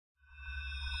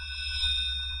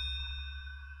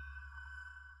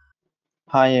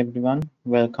Hi everyone,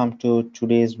 welcome to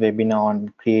today's webinar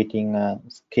on creating a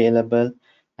scalable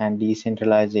and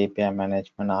decentralized API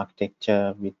management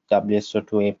architecture with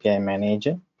WSO2 API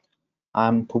Manager.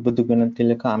 I'm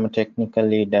Pubudugunathilaka, I'm a technical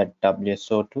lead at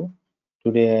WSO2.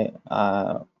 Today,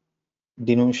 Dinusha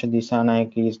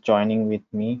Disanayake is joining with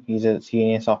me. He's a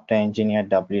senior software engineer at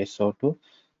WSO2,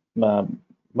 uh,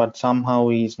 but somehow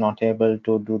he's not able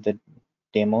to do the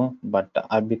demo, but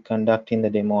I'll be conducting the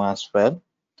demo as well.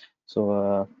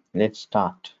 So let's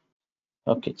start.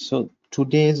 Okay, so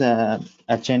today's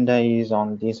agenda is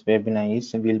on this webinar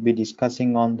is we'll be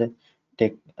discussing on the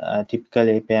typical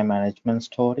API management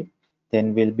story.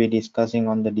 Then we'll be discussing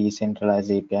on the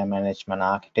decentralized API management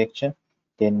architecture.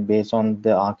 Then based on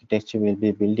the architecture, we'll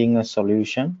be building a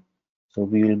solution. So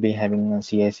we will be having a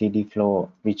CI/CD flow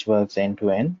which works end to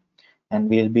end. And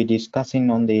we'll be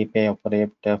discussing on the API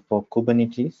operator for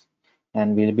Kubernetes.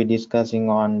 And we'll be discussing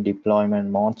on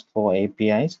deployment modes for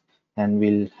APIs. And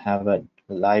we'll have a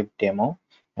live demo,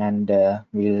 and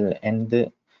we'll end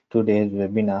today's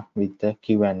webinar with the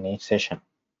Q&A session.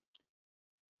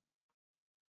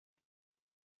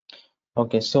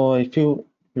 Okay, so if you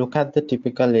look at the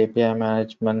typical API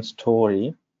management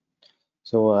story,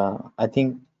 so I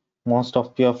think most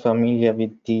of you are familiar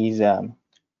with these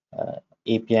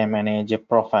API manager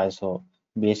profile. So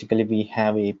basically we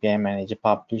have API manager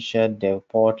publisher, dev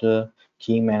portal,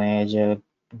 key manager,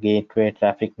 gateway,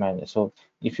 traffic manager. So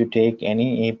if you take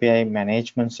any API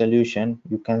management solution,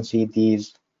 you can see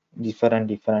these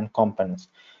different components.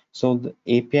 So the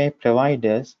API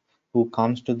providers who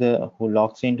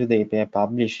logs into the API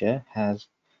publisher has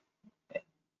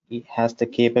the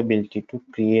capability to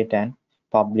create and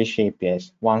publish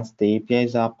APIs. Once the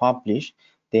APIs are published,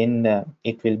 then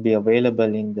it will be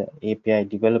available in the API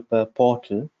developer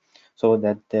portal so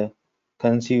that the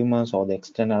consumers or the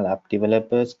external app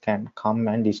developers can come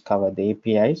and discover the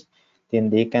APIs. Then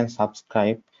they can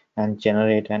subscribe and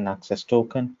generate an access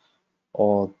token,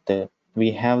 or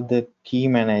we have the key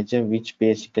manager, which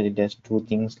basically does two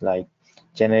things like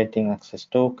generating access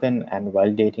token and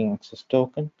validating access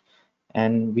token.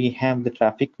 And we have the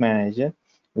traffic manager,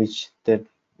 which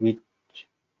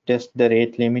does the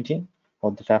rate limiting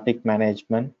or the traffic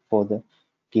management for the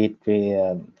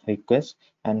gateway request.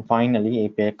 And finally,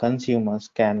 API consumers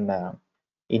can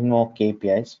invoke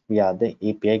APIs via the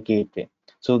API gateway.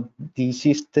 So this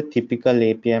is the typical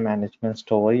API management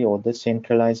story, or the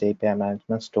centralized API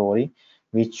management story,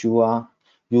 which you are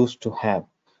used to have.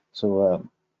 So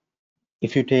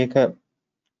if you take a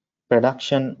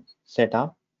production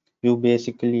setup, you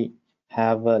basically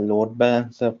have a load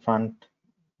balancer front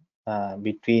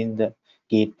between the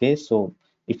gateways. So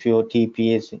if your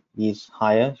TPS is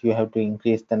higher, you have to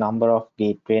increase the number of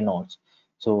gateway nodes.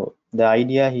 So the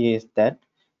idea here is that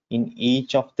in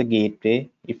each of the gateway,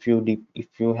 if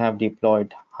you have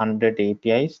deployed 100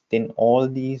 APIs, then all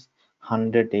these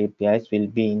 100 APIs will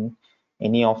be in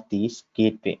any of these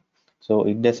gateway. So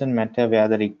it doesn't matter where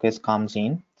the request comes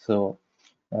in. So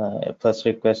first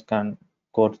request can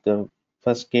go to the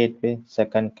first gateway,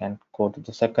 second can go to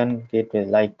the second gateway.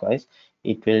 Likewise,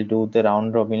 it will do the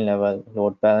round robin level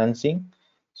load balancing.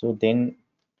 So then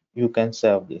you can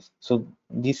serve this. So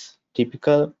this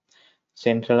typical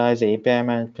centralized API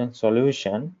management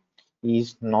solution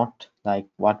is not like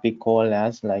what we call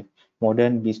as like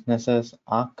modern businesses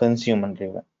are consumer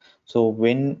driven. So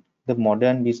when the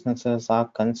modern businesses are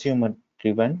consumer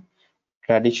driven,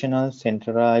 traditional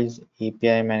centralized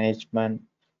API management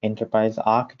enterprise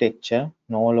architecture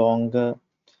no longer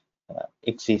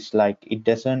exists. Like it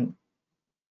doesn't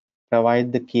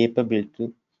provide the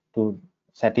capability to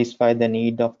satisfy the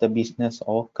need of the business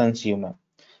or consumer.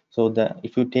 So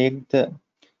if you take the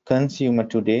consumer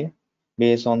today,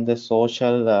 based on the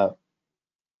social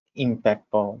impact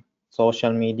or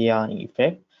social media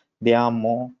effect, they are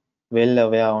more well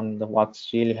aware on what's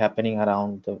really happening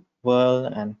around the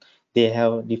world, and they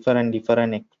have different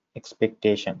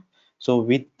expectation. So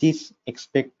with these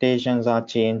expectations are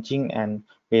changing, and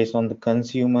based on the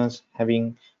consumers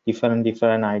having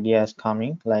different ideas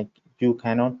coming, like you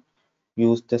cannot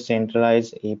use the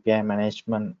centralized API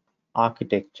management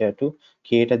architecture to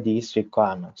cater these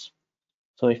requirements.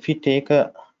 So if you take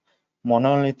a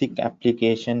monolithic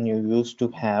application you used to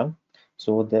have,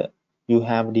 so you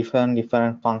have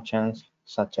different functions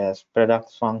such as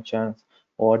product functions,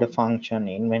 order function,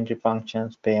 inventory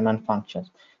functions, payment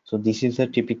functions. So this is a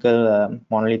typical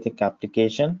monolithic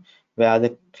application where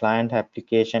the client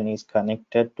application is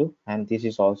connected to, and this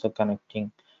is also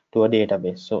connecting to a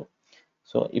database. So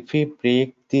if we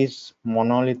break this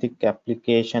monolithic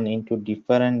application into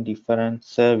different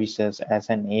services as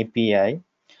an API,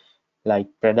 like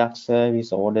product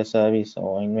service, order service,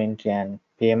 or inventory and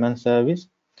payment service,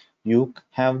 you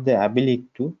have the ability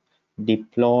to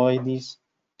deploy these,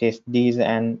 test these,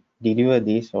 and deliver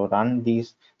these or run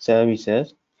these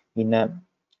services in a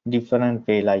different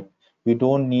way. Like you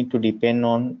don't need to depend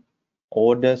on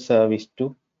order service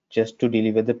to just to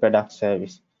deliver the product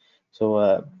service.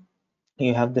 So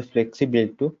you have the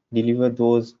flexibility to deliver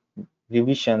those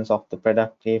revisions of the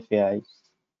product API,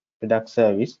 product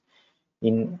service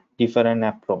in different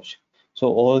approach. So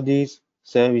all these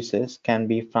services can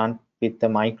be front with the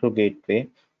micro gateway,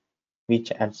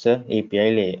 which adds a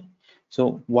API layer.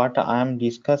 So what I'm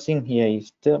discussing here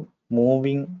is the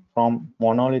moving from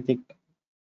monolithic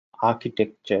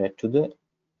architecture to the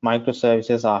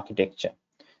microservices architecture.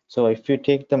 So if you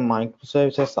take the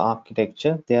microservices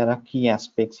architecture, there are key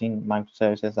aspects in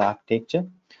microservices architecture.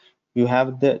 You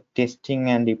have the testing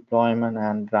and deployment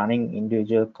and running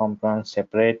individual components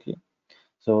separately.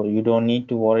 So you don't need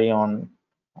to worry on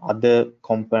other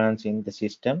components in the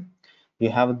system. You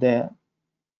have the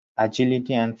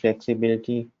agility and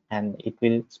flexibility, and it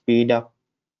will speed up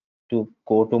to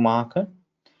go to market.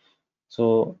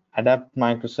 So adapt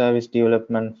microservice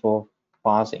development for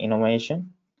fast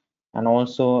innovation, and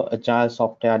also agile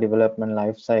software development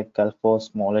lifecycle for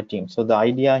smaller teams. So the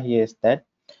idea here is that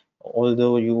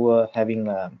although you are having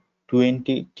a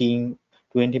 20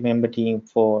 member team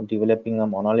for developing a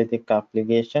monolithic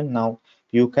application, now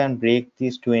you can break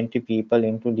these 20 people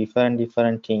into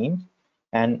different teams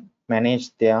and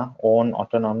manage their own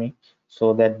autonomy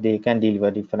so that they can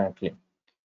deliver differently.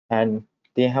 And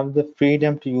they have the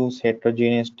freedom to use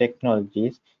heterogeneous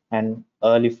technologies, and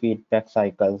early feedback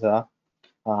cycles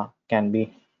can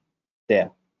be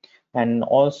there. And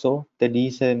also the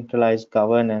decentralized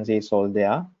governance is all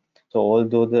there. So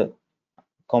although the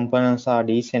components are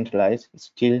decentralized,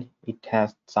 still it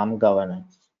has some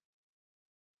governance.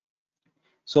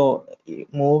 So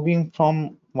moving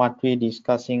from what we're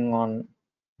discussing on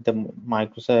the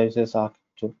microservices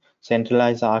to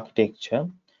centralized architecture,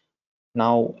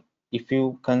 now if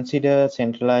you consider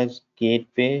centralized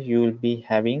gateway, you will be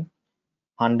having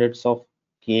hundreds of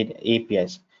gate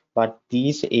APIs, but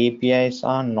these APIs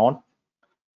are not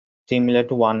similar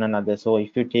to one another. So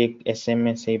if you take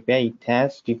SMS API, it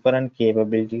has different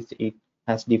capabilities, it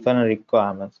has different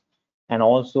requirements, and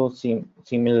also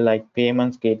similar like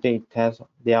payments gateway, it has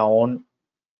their own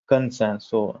concerns.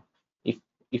 So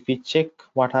if we check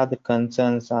what are the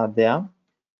concerns are there,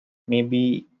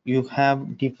 maybe you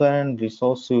have different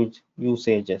resource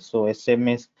usages. So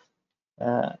SMS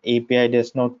API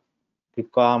does not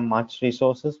require much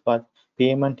resources, but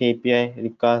payment API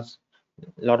requires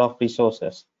a lot of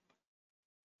resources.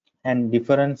 And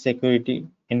different security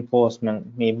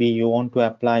enforcement. Maybe you want to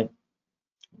apply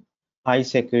high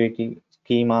security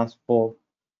schemas for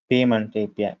payment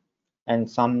API, and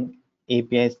some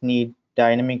APIs need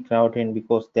dynamic routing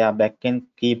because their backend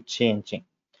keep changing.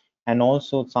 And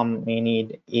also some may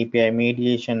need API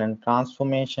mediation and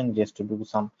transformation just to do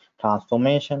some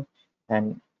transformation,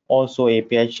 and also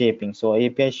API shaping. So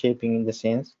API shaping in the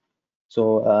sense,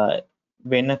 so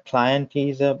when a client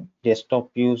is a desktop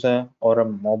user or a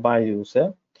mobile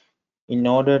user, in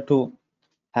order to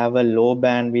have a low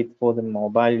bandwidth for the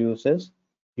mobile users,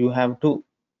 you have to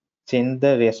send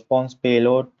the response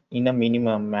payload in a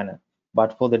minimum manner.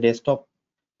 But for the desktop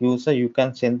user, you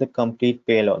can send the complete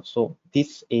payload. So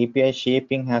this API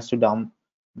shaping has to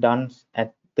done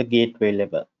at the gateway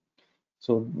level.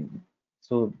 So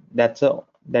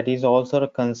that is also a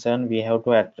concern we have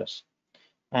to address.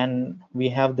 And we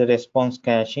have the response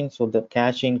caching. So the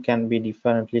caching can be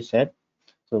differently set.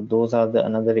 So those are the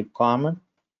another requirement.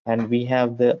 And we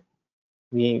have the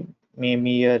we may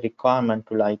be a requirement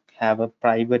to like have a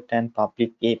private and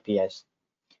public APIs.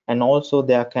 And also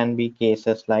there can be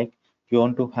cases like you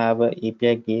want to have a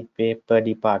API gateway per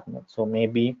department. So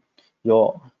maybe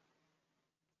your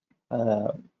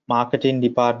marketing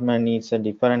department needs a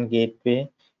different gateway,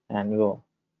 and your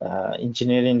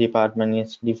engineering department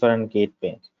needs different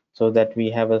gateway, so that we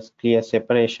have a clear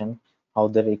separation how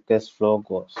the request flow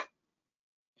goes.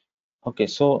 Okay,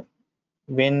 so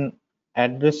when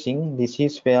addressing this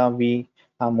is where we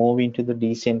are moving to the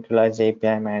decentralized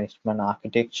API management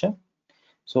architecture.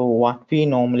 So what we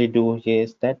normally do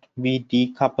is that we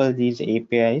decouple these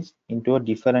APIs into a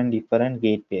different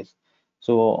gateways.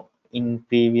 So in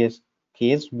previous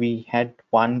case, we had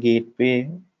one gateway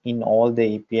in all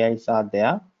the APIs are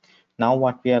there. Now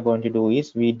what we are going to do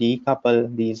is we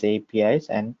decouple these APIs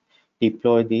and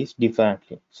deploy these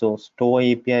differently. So store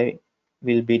API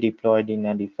will be deployed in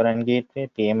a different gateway,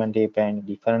 payment API in a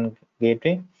different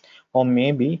gateway, or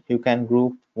maybe you can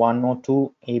group one or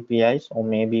two APIs or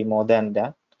maybe more than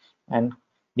that and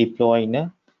deploy in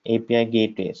a API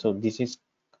gateway. So this is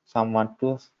somewhat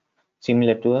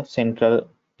similar to a central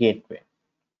gateway.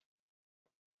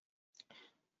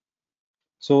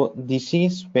 So this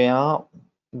is where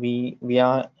we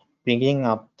are bringing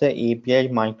up the API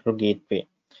micro gateway.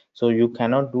 So you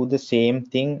cannot do the same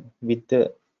thing with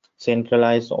the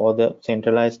centralized or the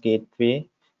centralized gateway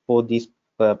for this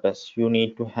purpose. You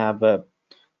need to have a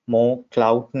more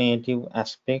cloud native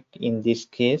aspect in this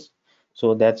case.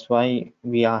 So that's why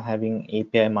we are having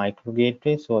API micro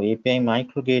gateway. So API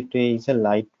micro gateway is a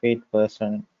lightweight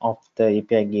version of the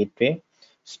API gateway,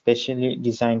 specially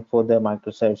designed for the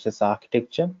microservices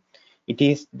architecture. It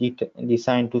is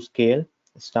designed to scale.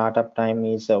 Startup time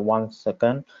is 1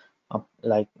 second,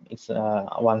 like it's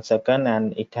 1 second,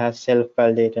 and it has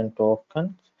self-validating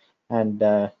tokens and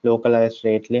localized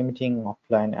rate limiting,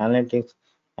 offline analytics,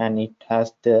 and it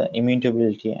has the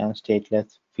immutability and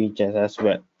stateless features as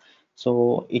well.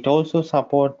 So it also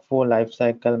support for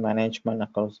lifecycle management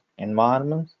across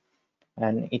environments,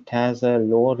 and it has a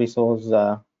low resource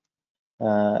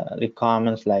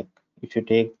requirements. Like if you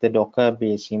take the Docker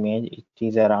base image, it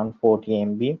is around 40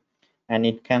 MB, and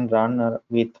it can run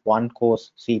with one core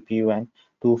CPU and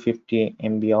 250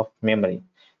 MB of memory.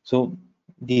 So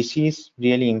this is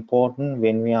really important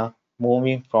when we are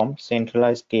moving from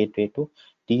centralized gateway to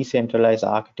decentralized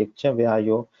architecture, where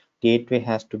your gateway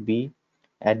has to be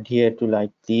adhere to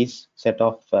like these set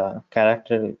of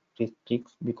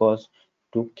characteristics, because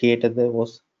to cater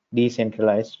those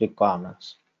decentralized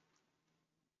requirements.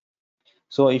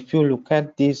 So if you look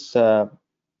at this, uh,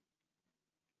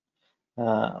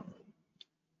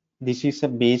 this is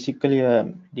basically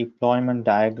a deployment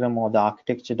diagram or the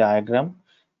architecture diagram,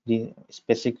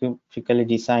 specifically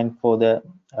designed for the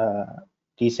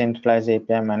decentralized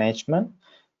API management.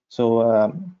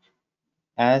 So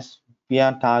as we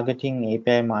are targeting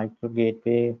API micro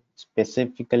gateway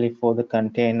specifically for the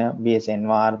container-based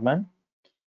environment,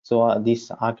 so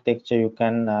this architecture you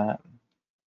can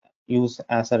use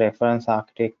as a reference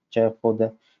architecture for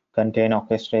the container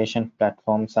orchestration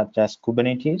platforms such as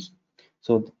Kubernetes.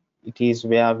 So it is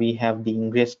where we have the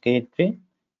ingress gateway,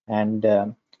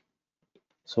 and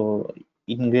so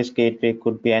ingress gateway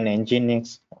could be an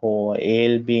Nginx or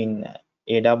ALB in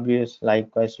AWS.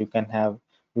 Likewise, you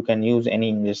can use any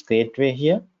ingress gateway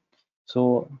here.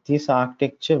 So this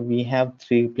architecture, we have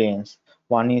three planes.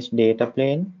 One is data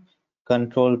plane,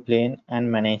 control plane, and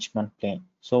management plane.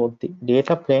 So the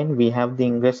data plane, we have the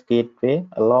ingress gateway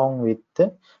along with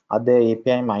the other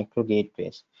API micro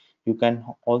gateways. You can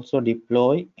also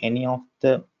deploy any of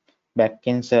the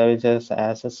backend services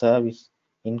as a service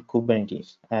in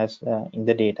Kubernetes as in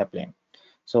the data plane.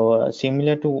 So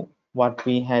similar to what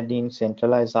we had in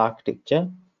centralized architecture,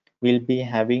 we'll be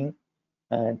having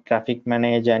traffic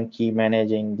manager and key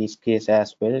manager in this case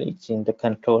as well. It's in the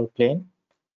control plane,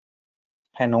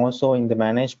 and also in the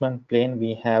management plane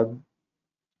we have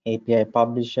API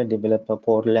publisher, developer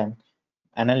portal, and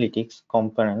analytics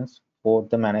components for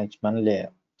the management layer.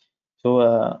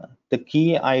 So the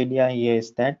key idea here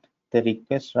is that the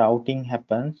request routing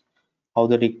happens, how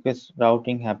the request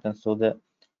routing happens. So the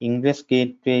ingress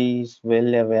gateway is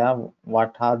well aware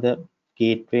what are the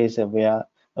gateways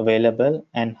available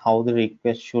and how the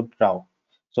request should route.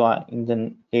 So in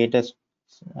the latest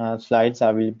slides,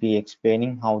 I will be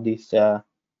explaining how this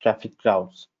traffic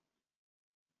routes.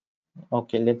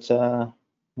 Okay, let's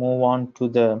move on to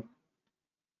the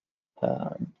uh,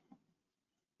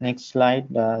 next slide.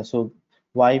 So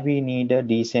why we need a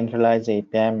decentralized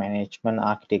API management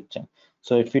architecture.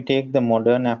 So if you take the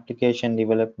modern application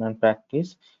development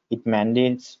practice, it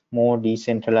mandates more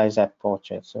decentralized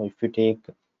approaches. So if you take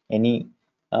any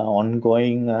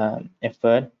ongoing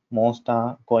effort, most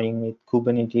are going with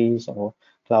Kubernetes or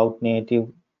cloud native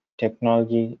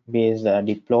technology based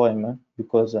deployment,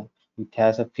 because it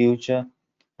has a future,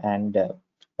 and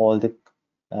all the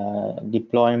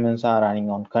deployments are running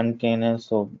on containers.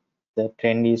 So the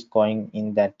trend is going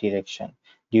in that direction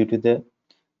due to the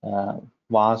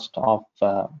vast of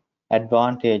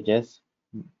advantages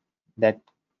that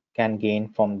can gain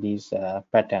from these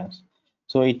patterns.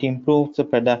 So it improves the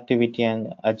productivity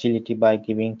and agility by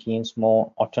giving teams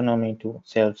more autonomy to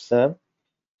self-serve.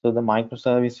 So the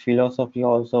microservice philosophy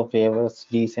also favors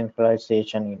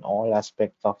decentralization in all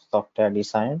aspects of software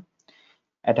design.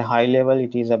 At a high level,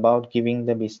 it is about giving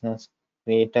the business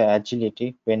greater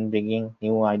agility when bringing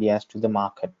new ideas to the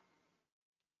market.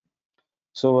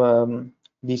 So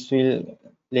this will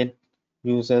let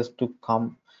users to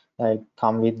come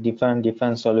with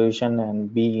different solution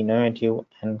and be innovative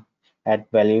and add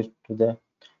value to the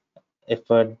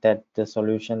effort that the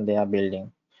solution they are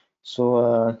building.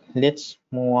 So let's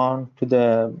move on to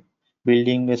the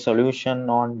building a solution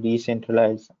on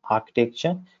decentralized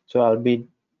architecture. So I'll be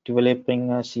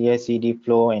developing a CI/CD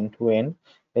flow end-to-end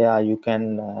where you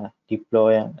can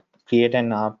deploy and create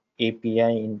an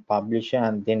API in Publisher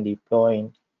and then deploy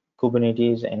in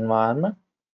Kubernetes environment.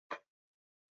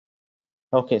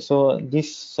 Okay, so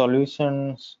this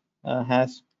solution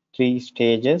has three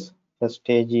stages. First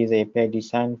stage is API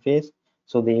design phase.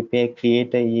 So the API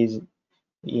creator is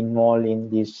involved in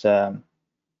this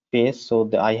phase. So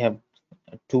I have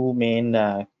two main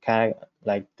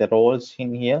like the roles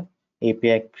in here: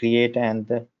 API creator and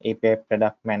the API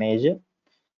product manager.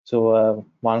 So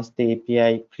once the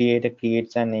API creator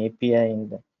creates an API in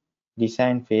the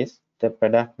design phase, the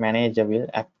product manager will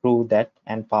approve that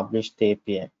and publish the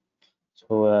API.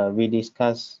 So we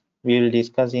will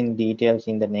discuss in details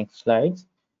in the next slides.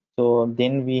 So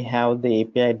then we have the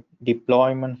API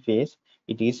deployment phase.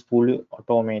 It is fully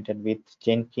automated with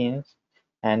Jenkins,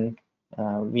 and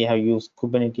we have used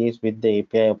Kubernetes with the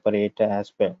API operator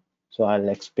as well. So I'll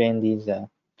explain these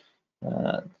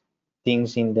uh,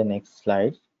 things in the next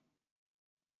slide.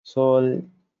 So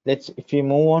if we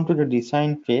move on to the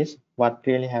design phase, what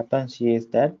really happens here is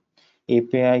that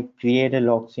API creator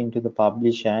logs into the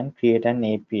publisher and create an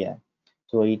API.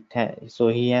 So so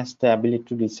he has the ability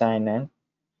to design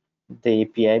the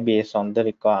API based on the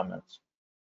requirements.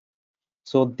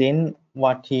 So then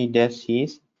what he does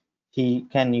is he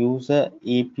can use a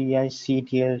API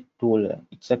CTL tool.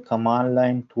 It's a command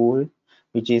line tool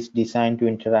which is designed to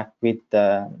interact with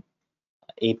the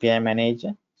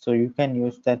APIManager. So you can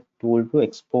use that tool to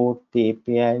export the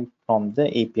API from the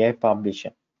API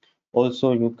publisher.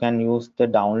 Also, you can use the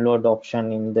download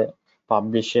option in the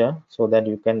publisher so that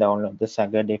you can download the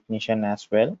Swagger definition as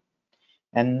well.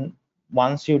 And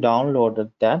once you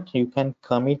downloaded that, you can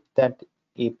commit that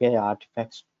API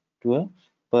artifacts to a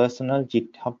personal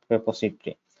GitHub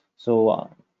repository. So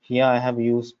here I have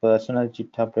used personal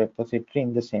GitHub repository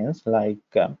in the sense like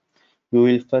you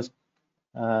will first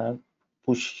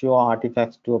push your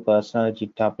artifacts to a personal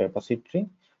GitHub repository,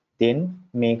 then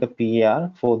make a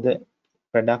PR for the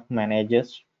product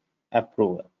manager's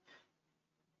approval.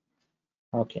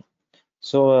 Okay,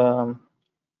 so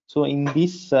so in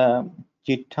this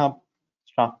GitHub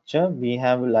structure, we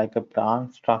have like a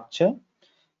branch structure.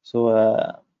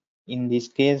 So in this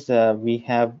case, we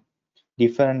have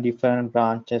different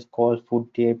branches called food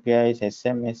APIs,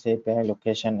 SMS API,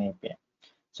 location API.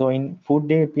 So in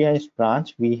food APIs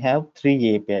branch, we have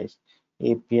three APIs.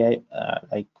 API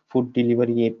like food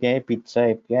delivery API, pizza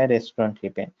API, restaurant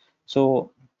API.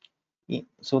 So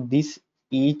this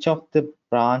each of the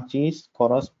branches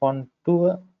correspond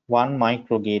to one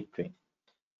micro gateway.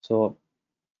 So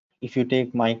if you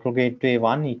take micro gateway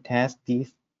 1, it has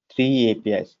these three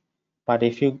APIs. But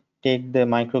if you take the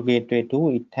micro gateway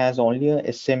 2, it has only a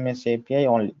SMS API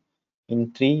only.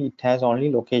 In 3, it has only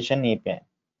location API.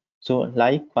 So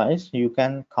likewise, you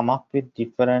can come up with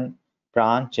different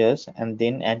branches and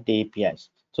then add APIs.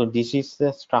 So this is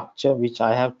the structure which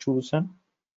I have chosen,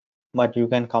 but you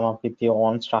can come up with your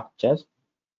own structures.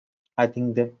 I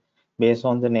think that based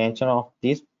on the nature of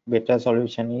this, better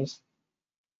solution is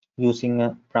using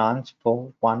a branch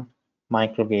for one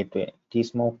micro gateway. It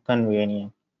is more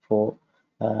convenient for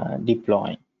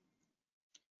deploying.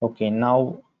 Okay,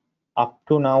 now up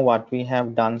to now what we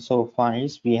have done so far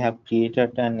is we have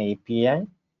created an API,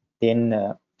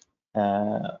 then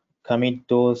commit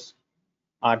those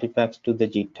artifacts to the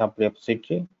GitHub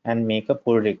repository and make a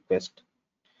pull request.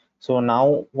 So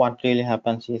now what really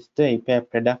happens is the API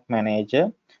product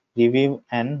manager review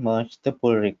and merge the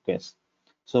pull request.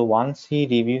 So once he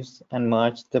reviews and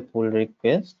merges the pull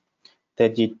request, the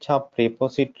GitHub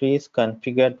repository is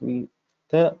configured with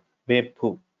the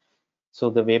webhook. So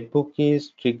the webhook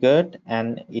is triggered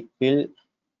and it will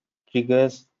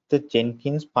triggers the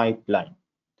Jenkins pipeline.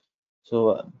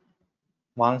 So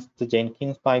once the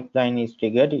Jenkins pipeline is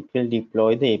triggered, it will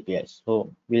deploy the APIs.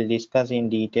 So we'll discuss in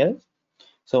details.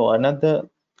 So another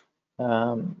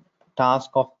task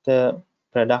of the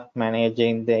product manager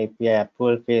in the API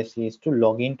approval phase is to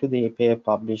log into the API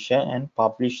publisher and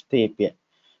publish the API.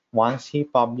 Once he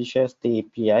publishes the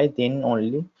API, then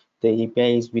only the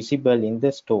API is visible in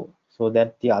the store so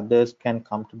that the others can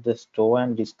come to the store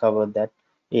and discover that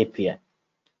API.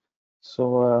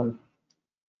 So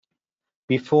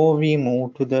before we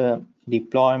move to the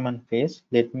deployment phase,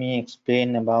 let me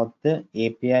explain about the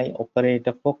API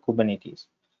operator for Kubernetes.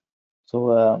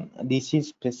 So this is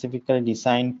specifically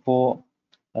designed for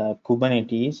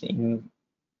Kubernetes in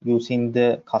using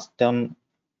the custom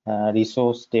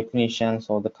resource definitions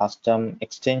or the custom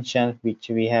extensions which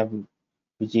we have,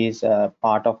 which is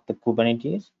part of the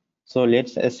Kubernetes. So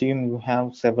let's assume you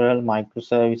have several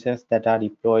microservices that are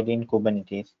deployed in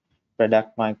Kubernetes,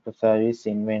 product microservice,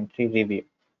 inventory, review.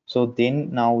 So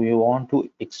then now you want to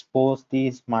expose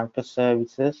these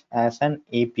microservices as an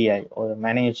API or a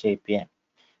managed API.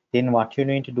 Then what you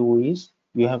need to do is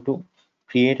you have to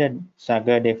create a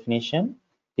Swagger definition,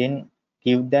 then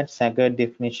give that Swagger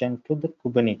definition to the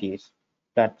Kubernetes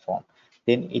platform.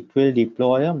 Then it will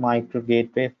deploy a micro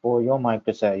gateway for your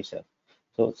microservices.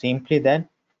 So simply that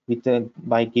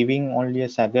by giving only a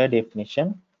Swagger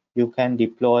definition, you can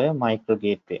deploy a micro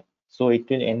gateway. So it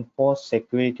will enforce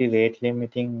security, rate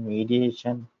limiting,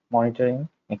 mediation, monitoring,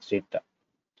 etc.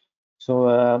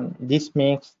 So this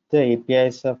makes the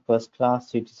APIs a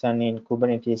first-class citizen in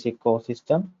Kubernetes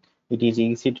ecosystem. It is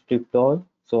easy to deploy.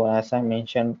 So as I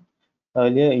mentioned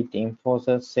earlier, it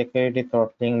enforces security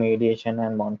throttling, mediation,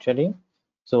 and monitoring.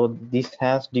 So this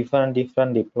has different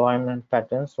deployment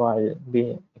patterns. So I'll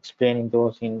be explaining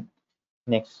those in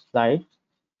next slide.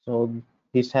 So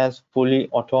this has fully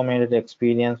automated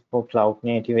experience for cloud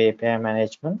native API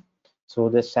management. So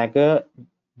the Swagger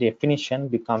definition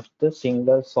becomes the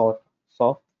single source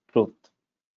of truth.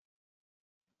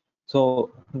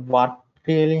 So what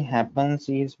really happens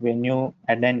is when you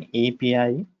add an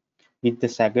API with the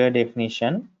Swagger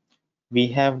definition, we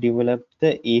have developed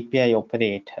the API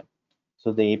operator.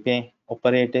 So the API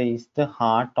operator is the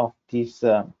heart of this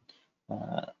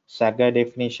Swagger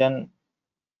definition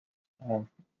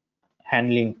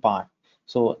handling part.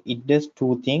 So it does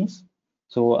two things.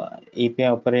 So API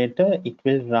operator, it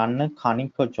will run a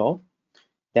Conical job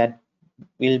that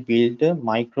will build a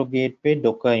micro gateway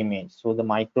Docker image. So the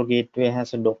micro gateway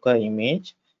has a Docker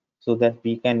image so that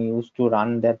we can use to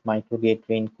run that micro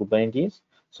gateway in Kubernetes.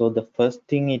 So the first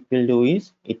thing it will do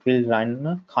is it will run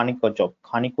a Conical job.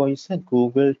 Conical is a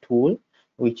Google tool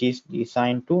which is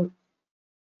designed to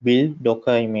build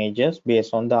Docker images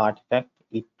based on the artifact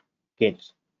it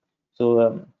gets.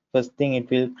 So first thing, it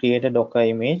will create a Docker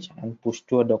image and push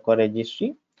to a Docker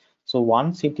registry. So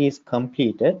once it is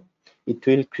completed, it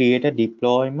will create a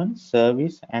deployment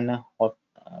service and a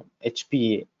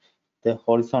HPA, the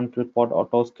horizontal pod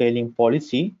auto scaling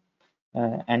policy,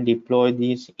 and deploy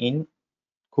these in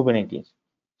Kubernetes.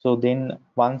 So then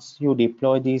once you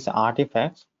deploy these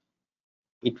artifacts,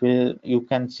 you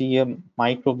can see a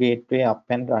micro gateway up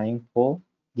and running for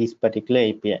this particular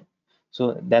API.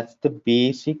 So that's the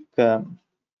basic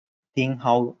thing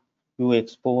how you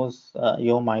expose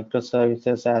your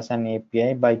microservices as an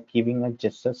API by giving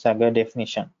just a Swagger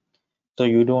definition. So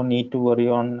you don't need to worry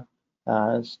on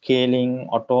scaling,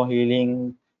 auto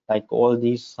healing, like all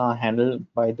these are handled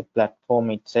by the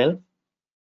platform itself.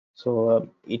 So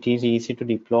it is easy to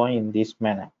deploy in this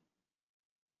manner.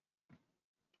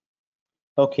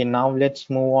 Okay, now let's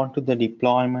move on to the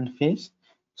deployment phase.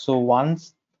 So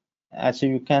once, as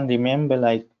you can remember,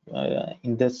 like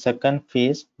in the second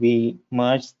phase, we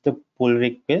merge the pull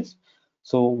request.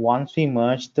 So once we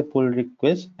merge the pull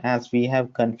request, as we have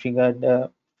configured a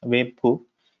webhook,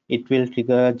 it will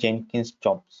trigger a Jenkins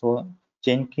job. So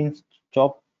Jenkins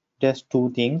job does two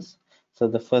things. So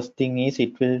the first thing is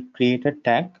it will create a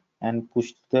tag and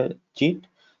push the JIT.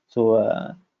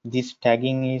 So this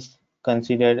tagging is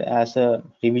considered as a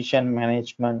revision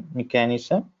management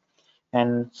mechanism.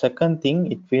 And second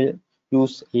thing, it will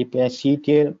use API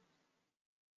CTL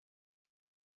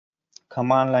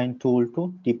command line tool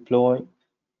to deploy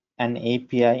an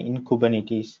API in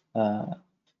Kubernetes.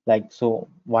 Like so,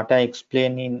 what I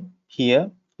explain in here,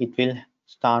 it will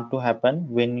start to happen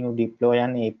when you deploy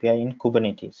an API in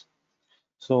Kubernetes.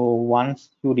 So once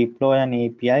you deploy an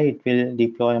API, it will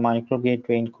deploy a micro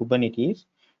gateway in Kubernetes.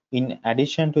 In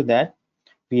addition to that,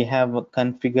 we have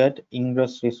configured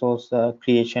ingress resource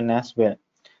creation as well.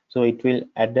 So it will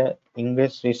add a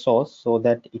ingress resource so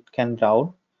that it can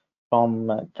route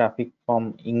from traffic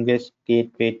from ingress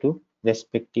gateway to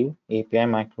respective API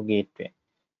micro gateway.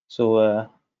 So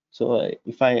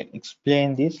if I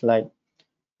explain this, like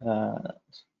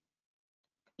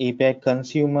API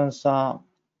consumers are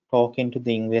talking to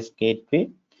the ingress gateway.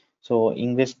 So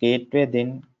ingress gateway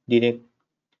then direct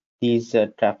these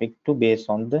traffic to based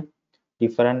on the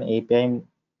different API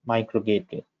micro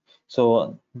gateway.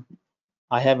 So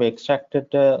I have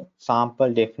extracted a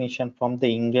sample definition from the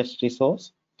ingress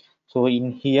resource. So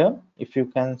in here, if you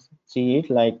can see it,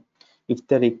 like if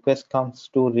the request comes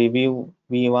to review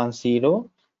v10,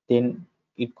 then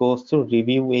it goes to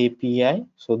review API.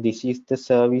 So this is the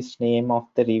service name of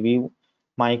the review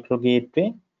micro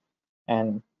gateway.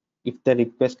 And if the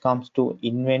request comes to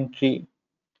inventory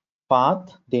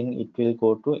path, then it will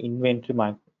go to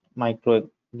inventory micro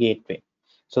gateway.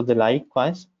 So the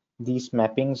likewise, these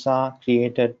mappings are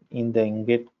created in the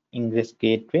ingress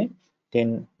gateway.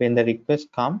 Then when the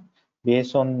request come,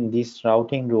 based on these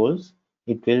routing rules,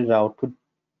 it will route to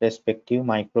respective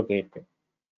micro gateway.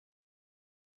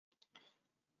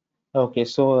 Okay,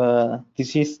 so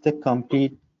this is the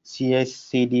complete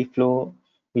CI/CD flow,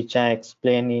 which I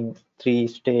explained in 3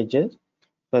 stages.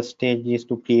 First stage is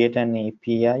to create an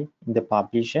API in the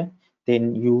publisher,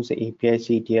 then use API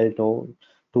CTL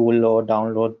tool or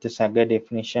download the Swagger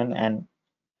definition and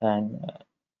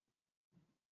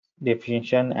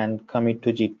commit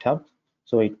to GitHub.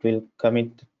 So it will commit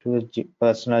to a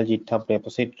personal GitHub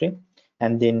repository,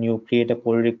 and then you create a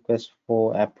pull request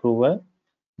for approval.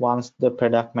 Once the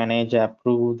product manager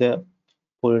approve the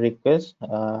pull request,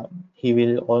 he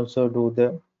will also do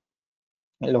the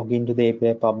login to the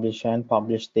API publisher and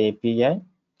publish the API,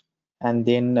 and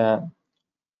then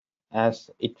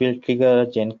as it will trigger a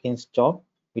Jenkins job,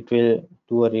 it will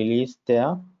do a release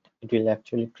there. It will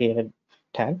actually create a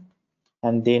tag,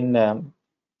 and then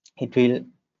it will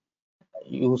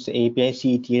use API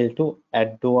CTL to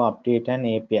add or update an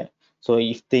API. So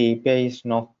if the API is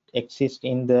not exist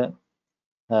in the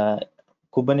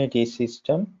Kubernetes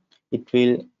system, it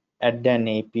will add an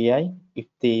API. If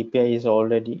the API is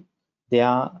already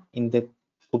there in the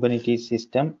Kubernetes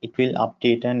system, it will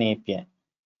update an API.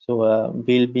 So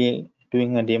we'll be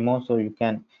doing a demo so you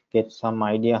can get some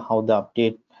idea how the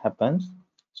update happens.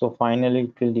 So finally,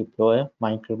 it will deploy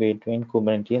micro gateway in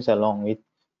Kubernetes along with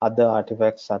other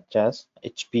artifacts such as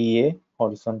HPA,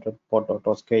 horizontal port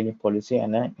auto scaling policy,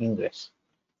 and an ingress.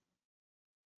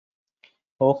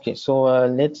 Okay, so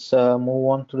let's move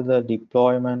on to the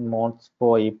deployment modes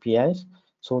for APIs.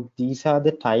 So these are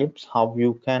the types how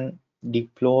you can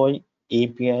deploy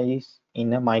APIs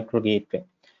in a micro gateway.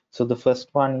 So the first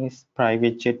one is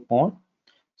private jet mode.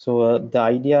 So the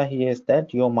idea here is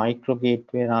that your micro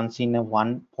gateway runs in a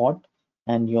one pod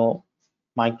and your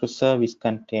microservice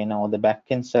container or the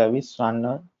backend service run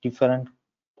a different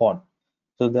pod.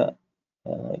 So the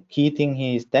key thing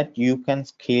here is that you can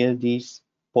scale these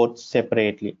pods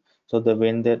separately. So the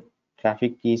when the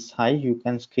traffic is high, you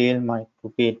can scale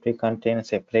micro gateway container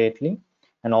separately,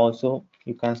 and also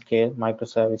you can scale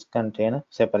microservice container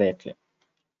separately.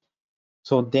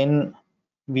 So then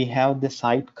we have the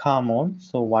sidecar mode.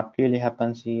 So what really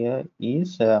happens here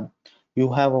is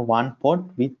you have a one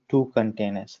pod with two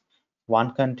containers.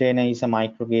 One container is a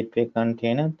micro gateway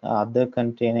container, the other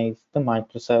container is the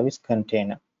microservice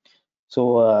container.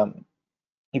 So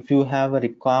if you have a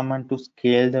requirement to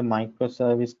scale the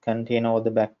microservice container or the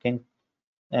backend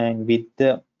and with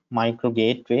the micro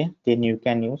gateway, then you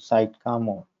can use sidecar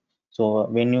mode. So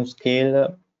when you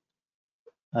scale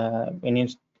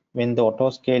when the auto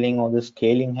scaling or the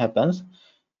scaling happens,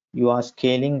 you are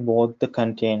scaling both the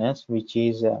containers, which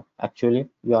is actually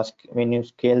when you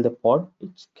scale the pod,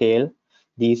 it scale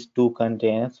these two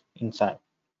containers inside.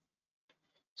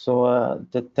 So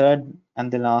the third and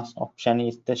the last option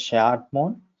is the shared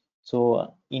mode.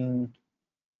 So in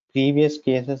previous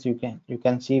cases, you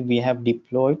can see we have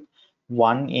deployed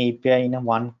one API in a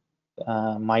one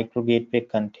micro gateway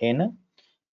container.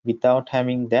 Without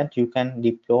having that, you can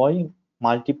deploy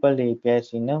multiple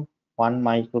APIs in a one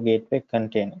micro gateway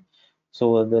container.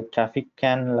 So the traffic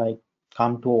can like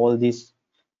come to all these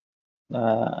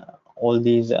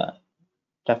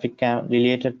traffic can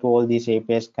related to all these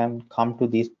APIs can come to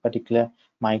this particular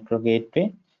micro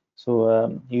gateway.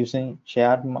 So using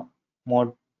shared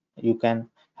mode, you can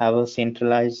have a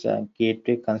centralized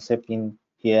gateway concept in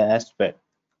here as well.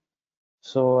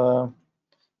 So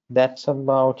that's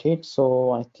about it.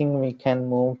 So I think we can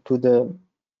move to the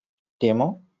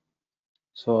demo.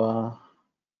 So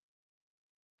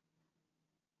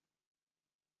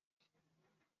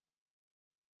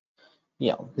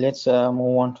yeah, let's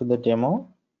move on to the demo.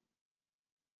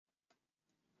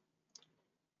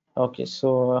 Okay,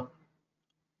 so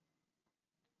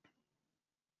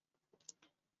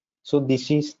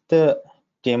this is the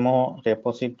demo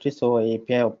repository. So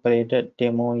API operator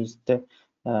demo is the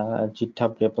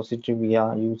GitHub repository we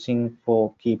are using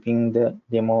for keeping the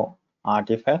demo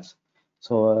artifacts.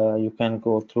 So you can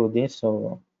go through this.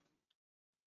 So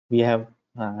we have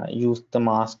used the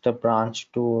master branch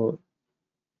to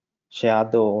share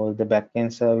all the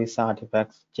backend service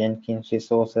artifacts, Jenkins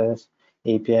resources,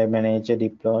 APIManager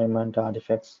deployment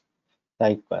artifacts,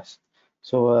 likewise.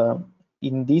 So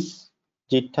in this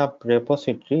GitHub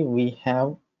repository, we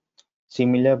have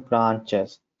similar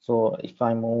branches. So if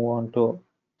I move on to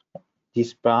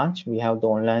this branch, we have the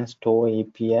online store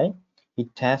API. It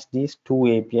has these two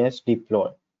APIs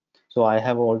deployed. So I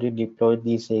have already deployed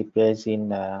these APIs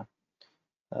in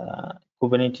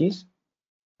Kubernetes,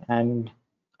 and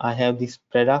I have this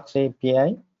products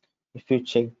API if you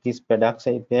check this products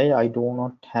API, I do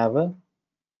not have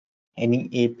any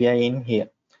API in here.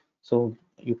 So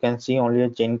you can see only a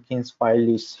Jenkins file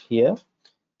is here.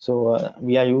 So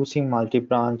we are using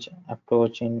multi-branch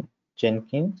approach in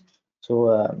Jenkins.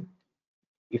 So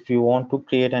if you want to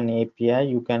create an API,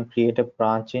 you can create a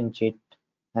branch in Git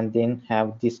and then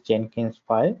have this Jenkins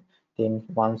file. Then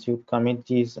once you commit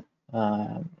these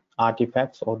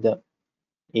artifacts or the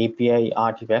API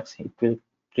artifacts, it will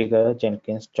trigger a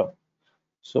Jenkins job.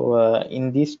 So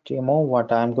in this demo,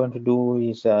 what I'm going to do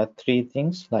is three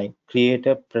things, like create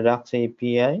a products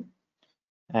API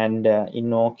and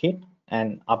invoke it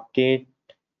and update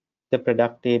the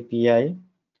product API.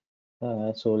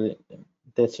 So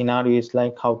the scenario is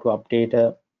like how to update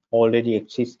a already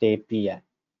exist API,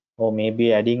 or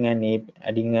maybe adding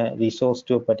a resource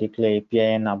to a particular API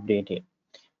and update it.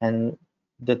 And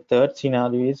the third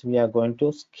scenario is we are going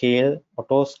to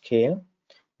auto scale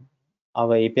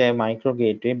our API micro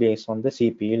gateway based on the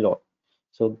CPU load.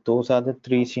 So those are the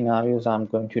three scenarios I'm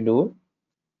going to do.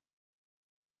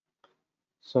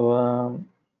 So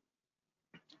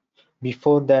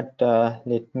before that,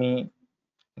 let me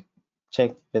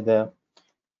check whether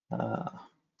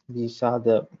these are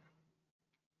the,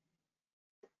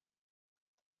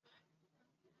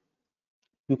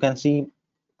 you can see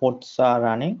pods are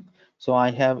running. So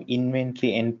I have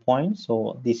inventory endpoint.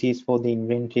 So this is for the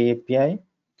inventory API,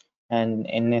 and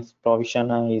NS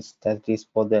provisioner that is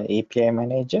for the API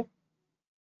manager.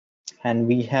 And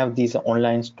we have this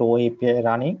online store API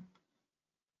running.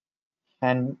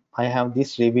 And I have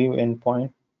this review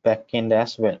endpoint backend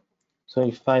as well. So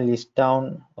if I list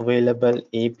down available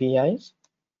APIs,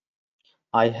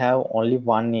 I have only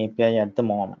one API at the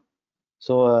moment.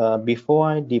 So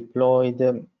before I deploy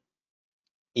the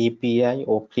API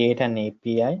or create an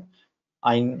API,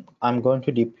 I'm going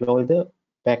to deploy the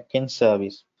backend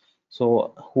service.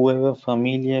 So whoever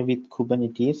familiar with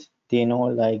Kubernetes, they know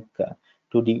like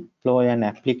to deploy an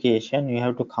application, you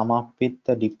have to come up with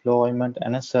the deployment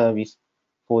and a service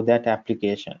for that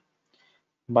application.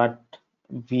 But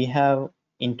we have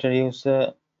introduced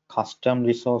a custom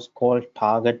resource called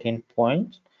target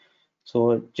endpoint.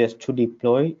 So just to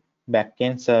deploy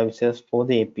backend services for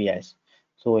the APIs.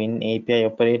 So in API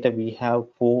operator, we have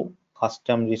 4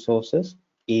 custom resources: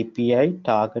 API,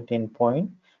 target endpoint,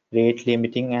 rate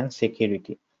limiting, and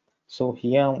security. So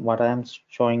here what I am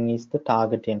showing is the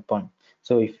target endpoint.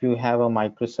 So if you have a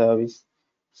microservice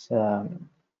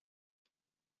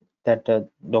that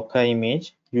Docker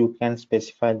image, you can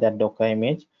specify that Docker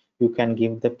image, you can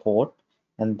give the port,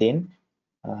 and then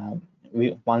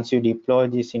once you deploy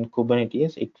this in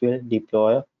Kubernetes, it will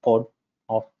deploy a pod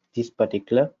of this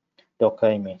particular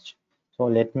Docker image. So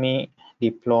let me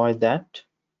deploy that.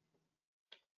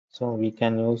 So we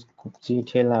can use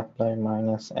kubectl apply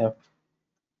 -f.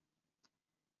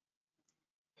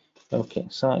 Okay,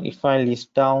 so if I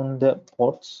list down the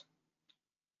pods,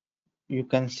 you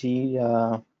can see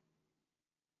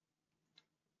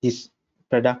this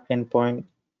product endpoint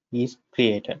is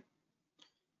created.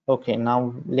 Okay,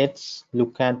 now let's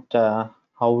look at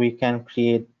how we can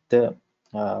create the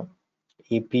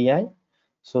API.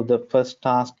 So the first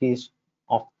task is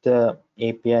of the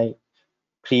API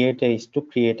creator is to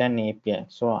create an API.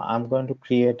 So I'm going to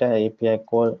create an API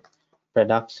called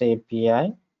products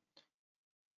API.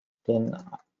 Then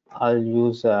I'll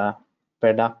use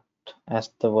product as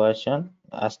the version,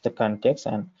 as the context,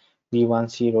 and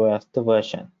v10 as the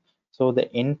version. So the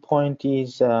endpoint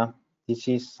is this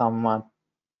is somewhat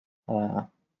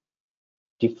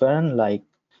different. Like,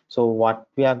 so what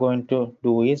we are going to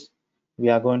do is we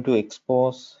are going to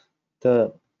expose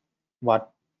the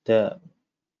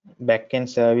backend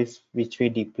service which we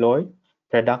deployed,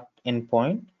 product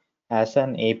endpoint, as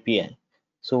an API.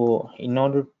 So in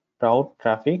order to route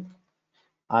traffic,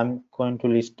 I'm going to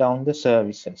list down the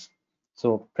services.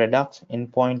 So products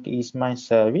endpoint is my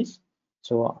service.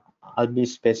 So I'll be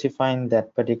specifying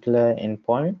that particular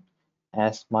endpoint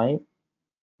as my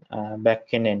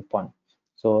backend endpoint.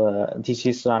 So this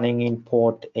is running in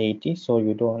port 80. So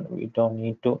we don't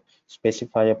need to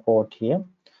specify a port here.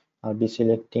 I'll be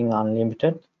selecting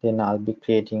unlimited, then I'll be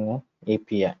creating an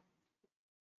API.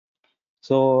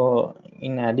 So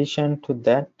in addition to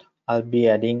that, I'll be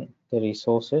adding the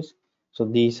resources. So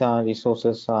these are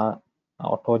resources are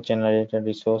auto-generated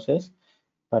resources,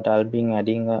 but I'll be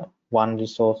adding one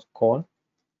resource called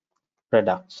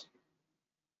products.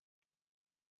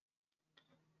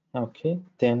 Okay,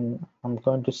 then I'm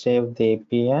going to save the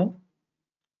API.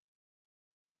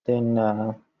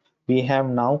 Then we have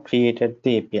now created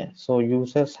the API. So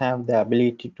users have the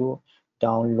ability to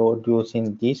download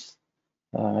using this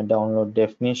download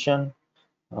definition.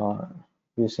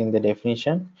 using the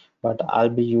definition, but I'll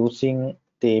be using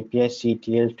the API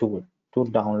CTL tool to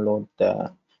download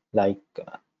the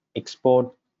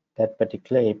export that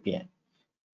particular API.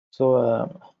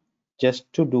 So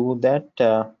just to do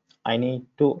that, I need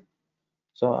to,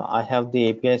 so I have the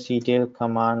API CTL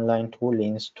command line tool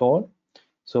installed.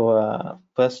 So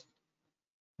first,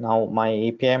 now my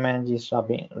API manager is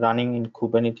running in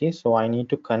Kubernetes, so I need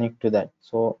to connect to that.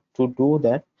 So to do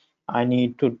that, I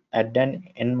need to add an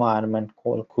environment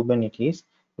called Kubernetes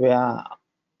where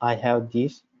I have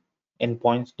these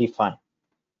endpoints defined.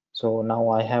 So now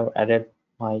I have added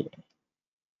my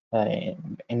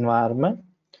environment.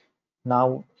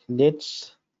 Now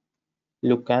let's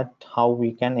look at how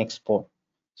we can export.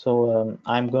 So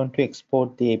I'm going to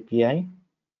export the API.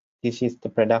 This is the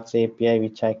products API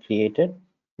which I created.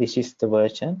 This is the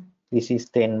version. This is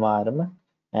the environment.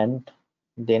 And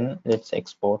then let's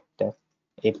export the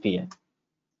API.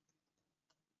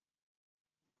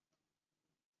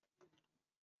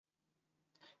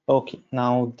 Okay,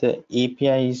 now the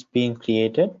API is being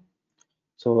created.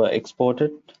 So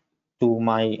exported to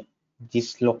my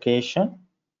this location.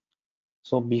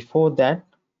 So before that,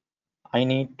 I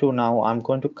need to now, I'm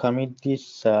going to commit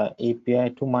this API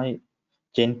to my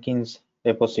Jenkins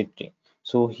repository.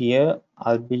 So here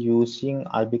I'll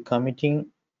be committing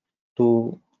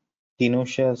to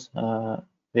Dinusha's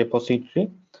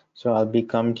repository. So I'll be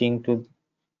committing to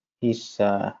his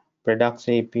products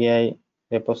API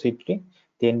repository,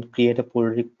 then create a pull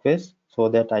request so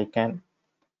that I can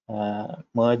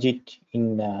merge it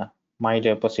in my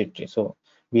repository. So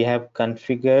we have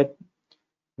configured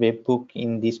webhook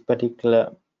in this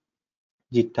particular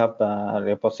GitHub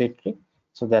repository.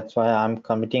 So that's why I'm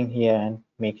committing here and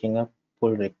making a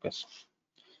pull request.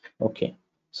 Okay,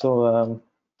 so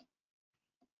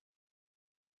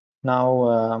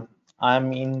now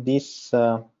I'm in this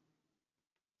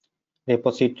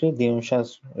repository, the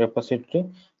Dinusha's repository.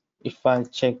 If I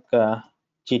check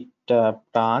Git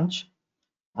branch,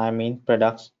 I'm in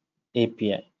products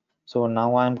API. So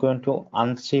now I'm going to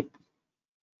unzip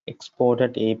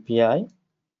exported API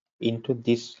into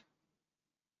this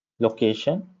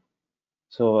location.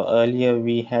 So earlier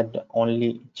we had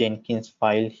only Jenkins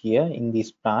file here in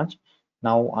this branch.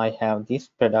 Now I have this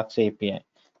products API.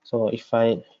 So if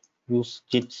I use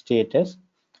git status,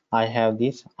 I have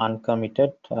this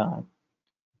uncommitted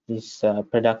this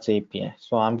products API.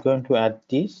 So I'm going to add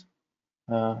this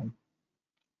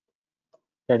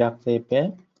products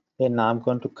API. Then I'm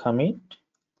going to commit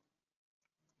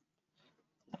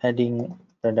adding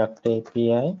product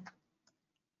API.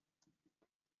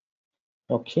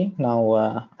 Okay,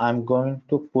 now I'm going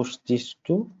to push this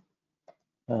to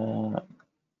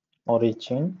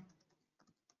origin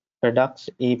products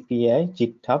API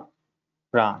GitHub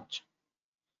branch.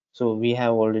 So we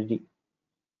have already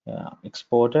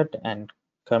exported and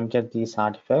committed these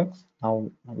artifacts. Now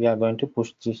we are going to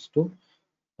push this to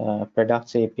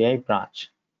products API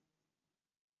branch.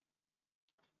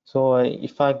 So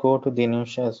if I go to the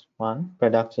Dinusha's one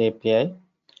products API,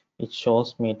 it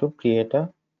shows me to create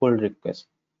a pull request.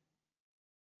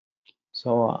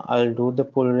 So I'll do the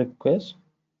pull request.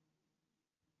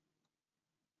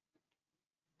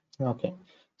 Okay,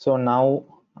 so now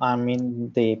I'm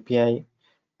in the API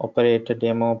operator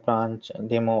demo branch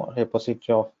demo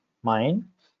repository of mine.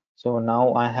 So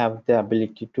now I have the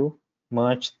ability to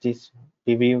merge this,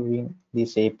 reviewing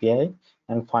this API,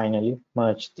 and finally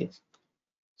merge this.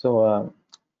 So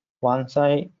once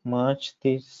I merge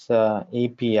this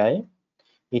API,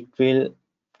 it will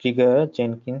trigger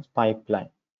Jenkins pipeline.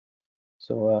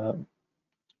 So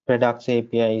products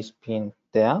API is been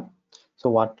there.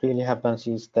 So what really happens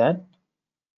is that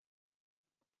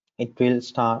it will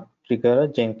start trigger a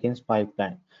Jenkins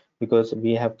pipeline because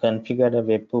we have configured a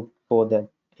webhook for the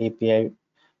API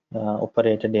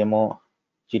operator demo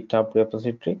GitHub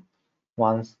repository.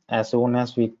 As soon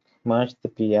as we merge the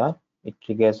PR, it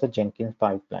triggers a Jenkins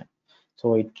pipeline.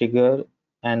 So it triggered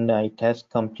and it has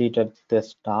completed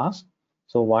this task.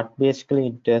 So what basically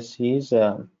it does is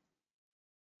it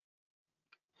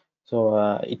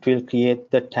will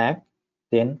create the tag,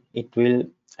 then it will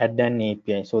add an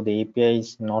API. So the API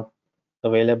is not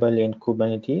available in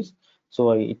Kubernetes,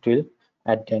 so it will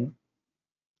add an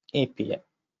API.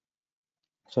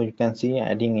 So you can see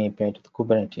adding API to the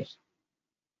Kubernetes.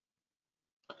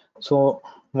 So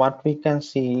what we can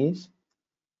see is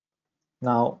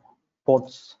now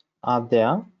pods are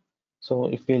there. So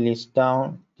if we list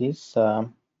down this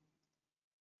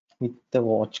with the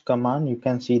watch command, you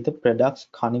can see the products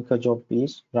Kanika job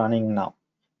is running now.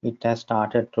 It has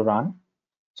started to run.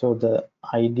 So the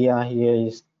idea here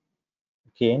is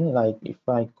again, like if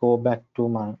I go back to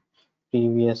my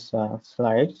previous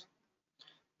slides.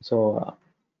 So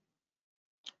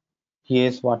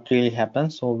here's what really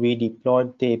happens. So we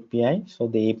deployed the API. So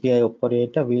the API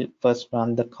operator will first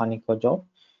run the Conico job.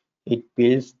 It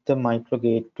builds the micro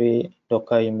gateway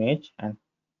Docker image and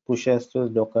pushes to the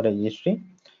Docker registry.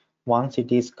 Once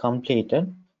it is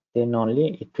completed, then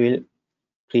only it will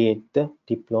create the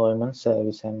deployment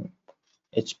service and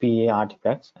HPA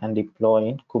artifacts and deploy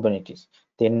in Kubernetes.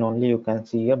 Then only you can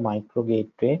see a micro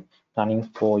gateway running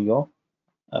for your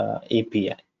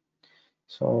API.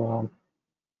 So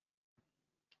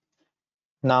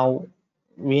now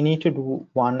we need to do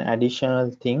one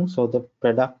additional thing. So the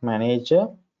product manager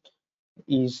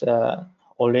is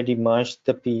already merged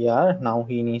the PR. Now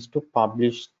he needs to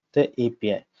publish the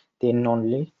API. Then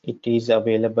only it is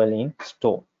available in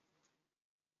store.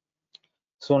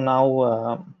 So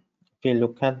now if you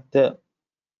look at the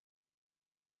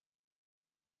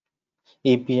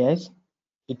APIs,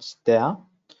 it's there.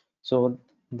 So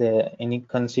any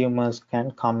consumers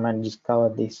can come and discover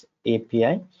this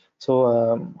API.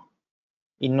 So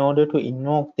in order to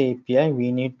invoke the API,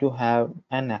 we need to have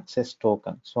an access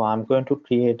token. So I'm going to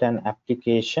create an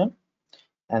application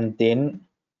and then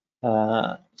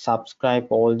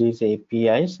subscribe all these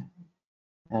APIs,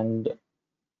 and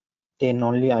then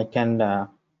only I can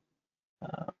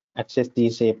access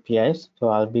these APIs. So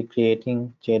I'll be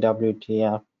creating JWT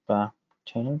app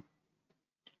chain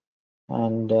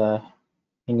and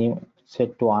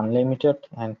set to unlimited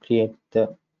and create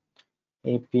the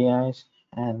APIs,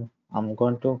 and I'm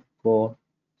going to go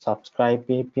subscribe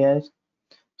APIs.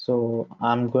 So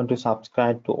I'm going to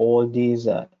subscribe to all these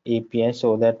APIs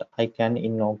so that I can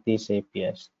invoke these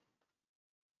APIs.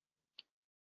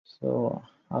 So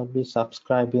I'll be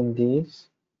subscribing these.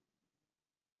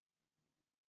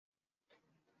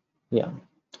 Yeah,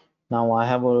 now I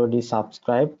have already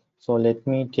subscribed. So let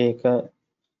me take a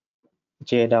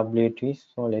JWT.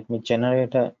 So let me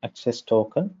generate an access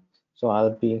token. So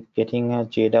I'll be getting a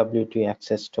JWT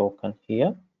access token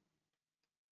here.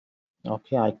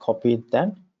 Okay, I copied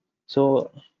that.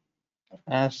 So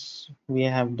as we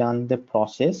have done the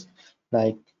process,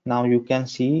 like now you can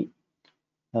see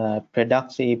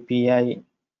products API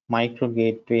micro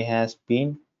gateway has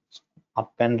been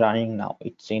up and running. Now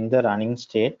it's in the running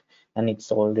state and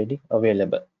it's already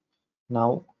available.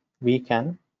 Now we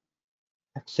can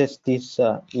access this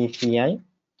API.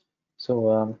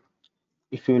 So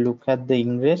if you look at the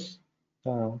ingress,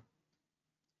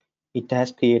 it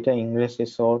has created an ingress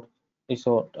resource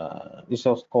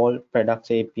called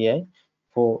products API,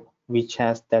 for which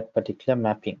has that particular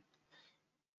mapping.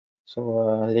 So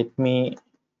let me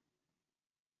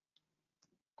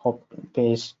copy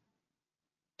paste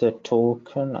the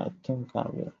token. I think I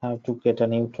will have to get a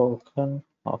new token.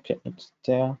 Okay, it's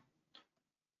there.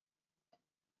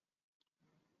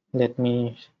 Let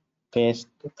me paste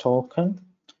the token.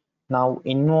 Now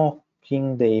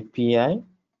invoking the API.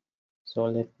 So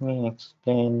let me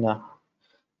explain.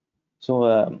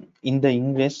 In the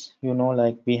ingress,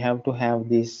 like we have to have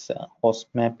this host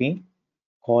mapping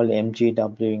called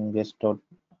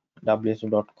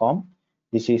mgwingress.wso.com.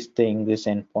 This is the ingress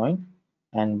endpoint,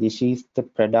 and this is the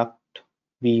product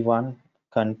v1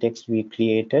 context we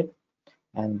created,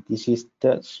 and this is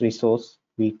the resource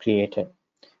we created,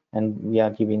 and we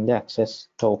are giving the access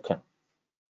token.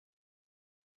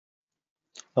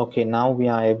 Okay, now we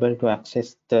are able to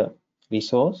access the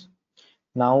resource.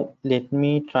 Now let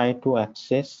me try to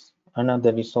access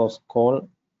another resource called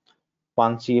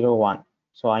 101.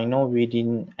 So I know we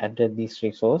didn't add this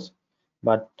resource,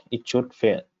 but it should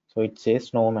fail. So it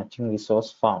says no matching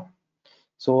resource found.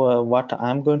 So what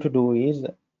I'm going to do is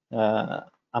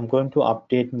I'm going to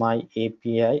update my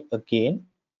API again.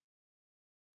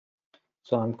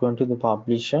 So I'm going to the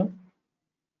publisher,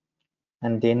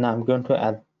 and then I'm going to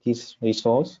add this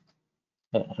resource,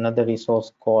 another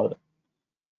resource called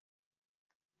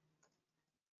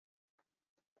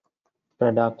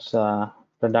product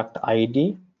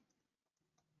ID,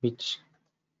 which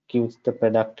gives the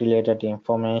product related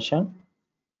information.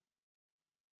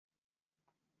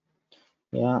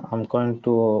 Yeah, I'm going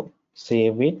to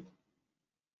save it.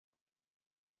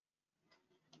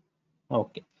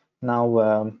 Okay,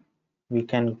 now we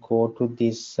can go to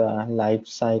this life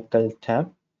cycle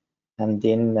tab and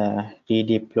then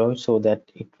redeploy so that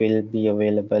it will be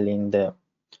available in the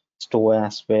store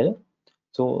as well.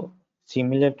 So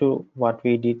similar to what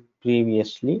we did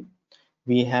previously,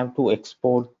 we have to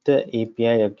export the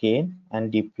API again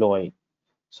and deploy it.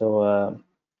 So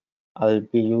I'll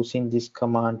be using this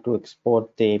command to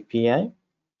export the API.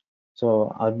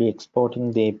 So I'll be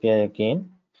exporting the API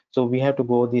again. So we have to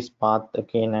go this path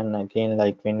again and again,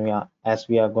 like when we are, as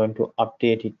we are going to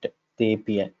update it, the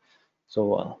API.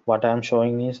 So what I'm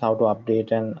showing is how to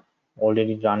update an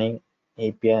already running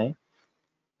API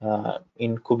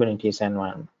in Kubernetes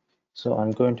environment. So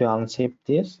I'm going to unzip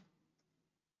this.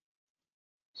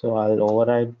 So I'll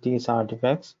override these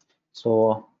artifacts.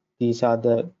 So these are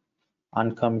the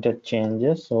uncommitted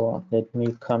changes. So let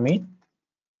me commit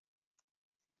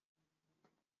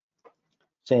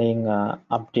saying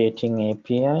updating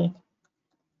API,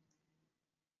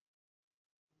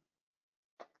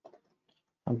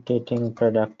 updating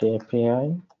product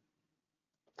API.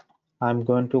 I'm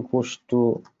going to push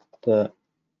to the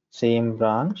same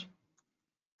branch.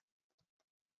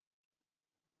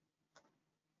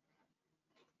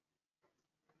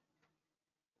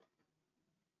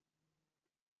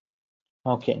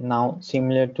 Okay, now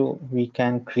similar to we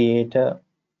can create a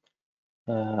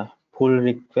pull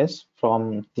request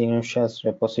from Tinusha's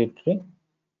repository.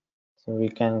 So we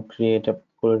can create a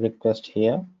pull request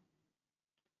here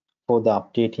for the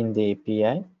update in the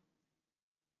API.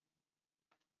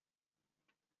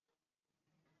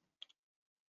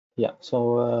 Yeah,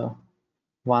 so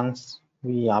once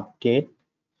we update,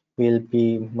 we'll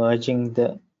be merging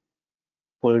the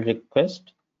pull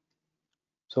request.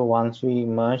 So once we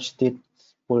merge this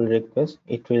pull request,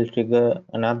 it will trigger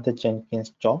another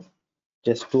Jenkins job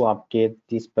just to update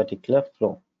this particular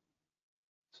flow.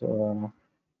 So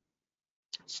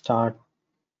start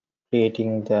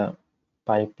creating the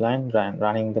pipeline,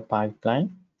 running the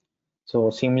pipeline.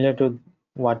 So similar to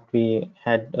what we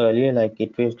had earlier, like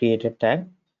it will create a tag,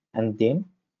 and then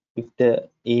if the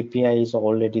API is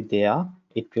already there,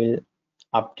 it will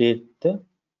update the,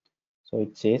 so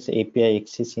it says API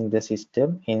exists in the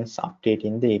system, hence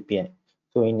updating the API.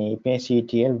 So in API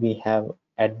CTL, we have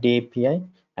add API,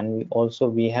 and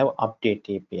we have update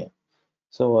API.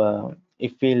 So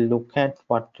if we look at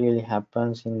what really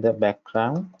happens in the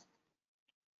background,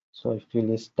 so if you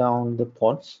list down the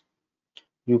pods,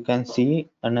 you can see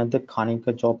another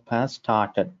Kanika job has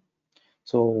started.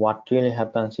 So what really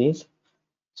happens is,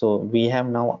 so we have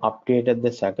now updated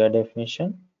the Saga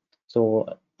definition.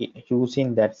 So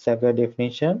using that Saga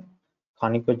definition,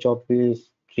 Kanika job is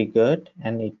triggered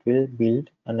and it will build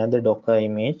another Docker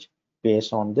image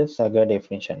based on the Saga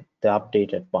definition, the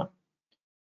updated one.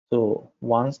 So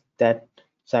once that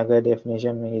Saga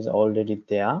definition is already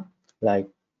there, like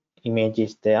image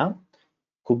is there,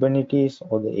 Kubernetes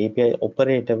or the API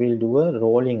operator will do a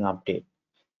rolling update.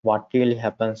 What really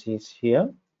happens is here,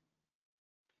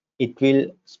 it will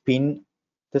spin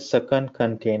the second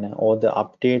container or the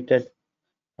updated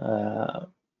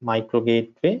micro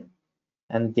gateway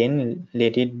and then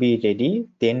let it be ready.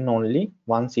 Then only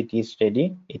once it is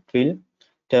ready, it will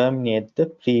terminate the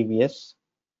previous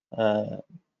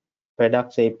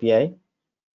products API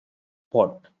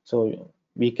pod. So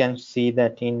we can see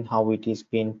that in how it is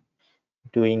been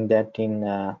doing that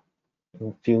in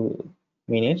few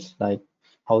minutes, like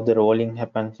how the rolling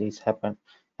happens is happen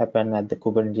at the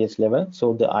Kubernetes level.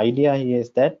 So the idea here is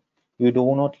that you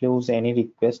do not lose any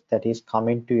request that is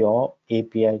coming to your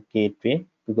API gateway,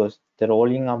 because the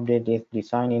rolling update is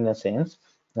designed in a sense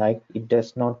like it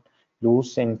does not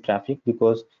lose any traffic,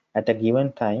 because at a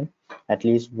given time at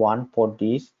least one pod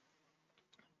is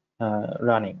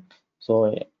running,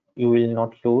 so you will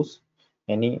not lose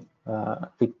any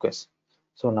request.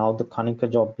 So now the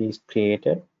Kanika job is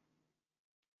created.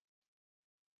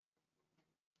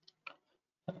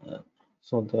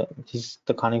 So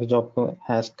the Kanika job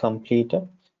has completed.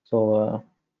 So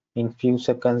in few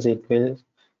seconds it will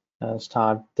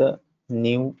start the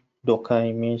new Docker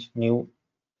image, new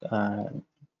uh,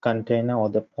 container or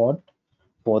the pod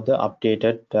for the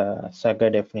updated Saga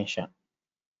definition.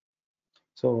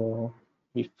 So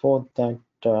before that,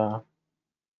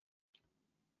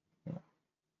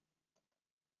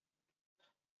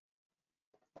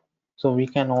 so we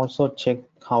can also check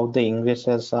how the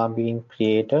ingresses are being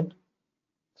created.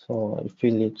 So if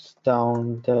we list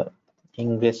down the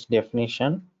ingress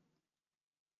definition,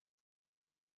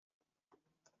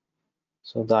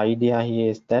 so the idea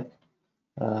here is that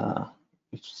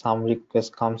if some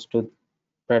request comes to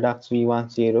products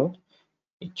v10,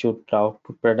 it should route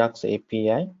to products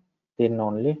API. Then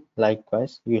only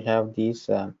likewise you have these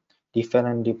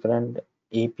different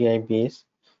API based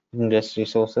ingress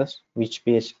resources which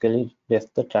basically does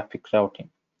the traffic routing.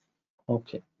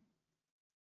 Okay,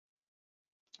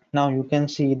 now you can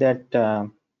see that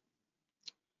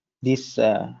this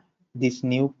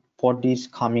new pod is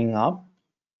coming up.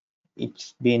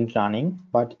 It's been running,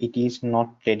 but it is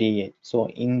not ready yet. So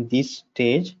in this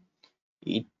stage,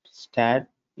 it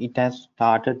has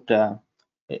started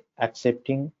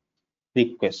accepting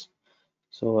requests.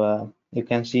 So you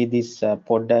can see this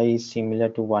pod is similar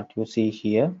to what you see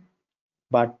here.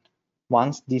 But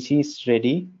once this is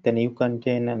ready, the new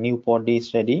container, new pod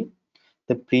is ready,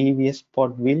 the previous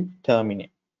pod will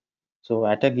terminate. So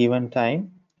at a given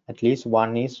time, at least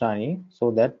one is running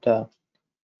so that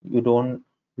you don't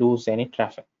lose any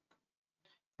traffic.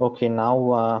 Okay,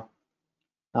 now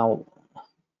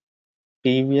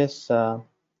previous curl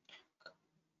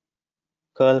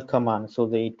command, so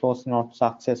it was not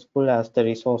successful as the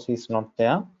resource is not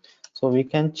there. So we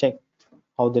can check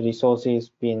how the resource is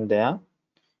being there.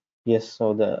 Yes,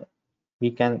 so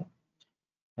we can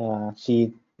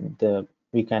see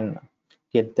we can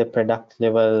get the product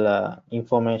level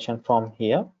information from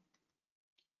here.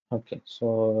 Okay,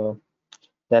 so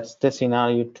that's the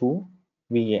scenario 2.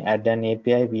 We add an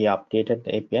API, we updated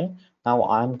the API. Now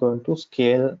I'm going to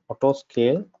auto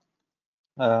scale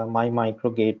my micro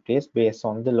gateways based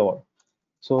on the load.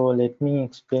 So let me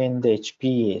explain the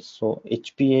HPA. So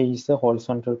HPA is the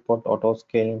horizontal pod auto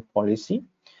scaling policy.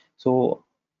 So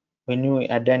when you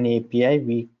add an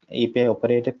API, API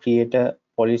operator create a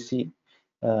policy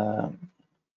uh,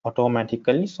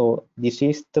 automatically. So this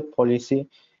is the policy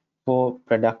for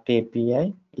product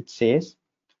API. It says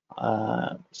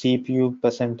CPU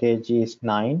percentage is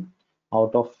 9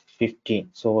 out of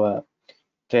 15. So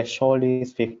threshold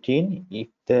is 15. If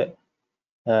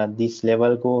this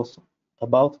level goes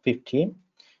above 15,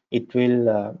 it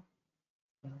will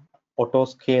auto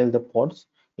scale the pods.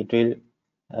 It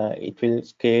will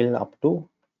scale up to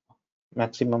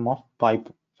maximum of five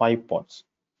pods.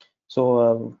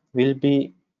 So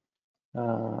we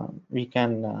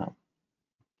can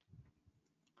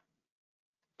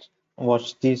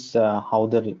watch this how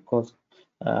the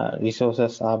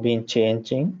resources are being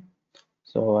changing.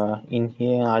 So in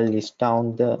here I'll list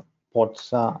down the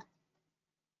pods are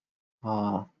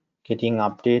getting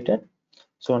updated.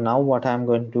 So now what I'm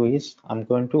going to do is I'm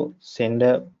going to send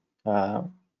a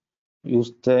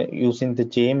using the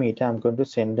JMeter, I'm going to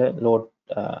send a load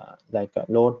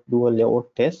do a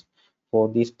load test for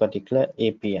this particular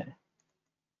API.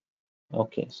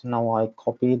 Okay, so now I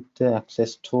copied the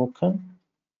access token.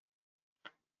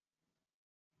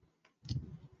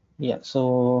 Yeah,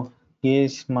 so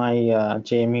here's my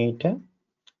JMeter.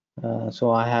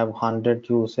 So I have 100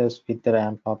 users with the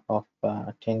ramp up of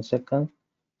 10 seconds.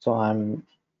 So I'm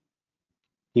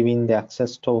giving the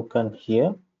access token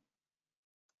here.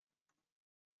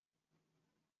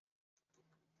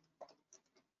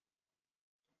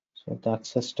 So the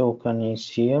access token is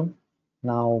here.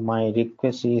 Now my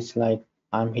request is like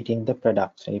I'm hitting the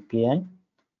products API.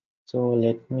 So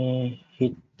let me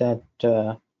hit that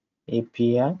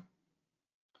API.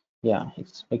 Yeah,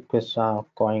 its requests are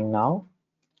going now.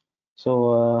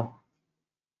 So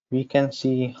we can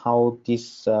see how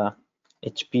these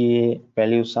HPA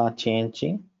values are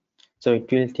changing. So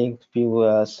it will take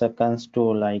few seconds to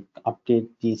like update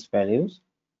these values.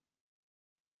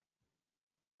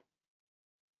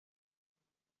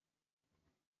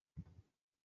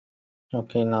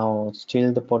 Okay, now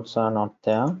still the pods are not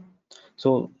there.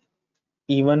 So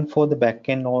even for the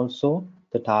backend also,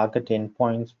 the target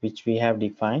endpoints which we have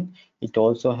defined, it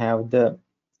also have the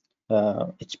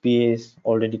HPA is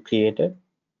already created.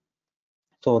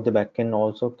 So the backend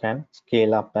also can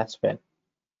scale up as well.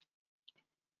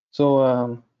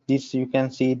 So this you can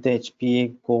see the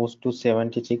HPA goes to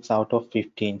 76 out of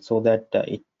 15, so that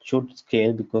it should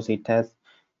scale because it has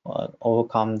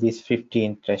overcome this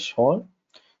 15 threshold.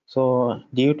 So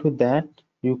due to that,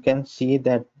 you can see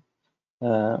that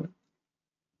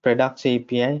products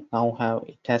API now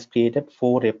has created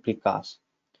 4 replicas.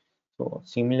 So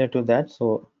similar to that,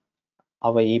 so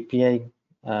our API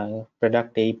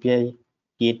product API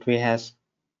gateway has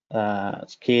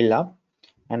scale up,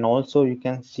 and also you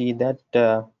can see that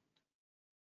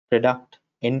product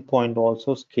endpoint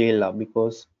also scale up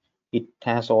because it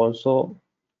has also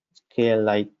scale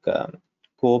like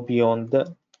go beyond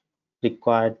the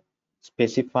required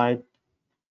specified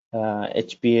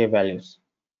HPA values.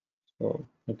 So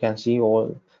you can see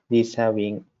all these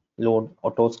having load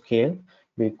auto scale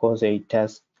because it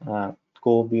has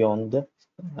go beyond the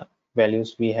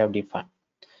values we have defined.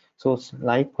 So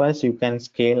likewise, you can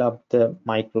scale up the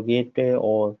micro gateway,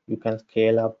 or you can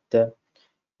scale up the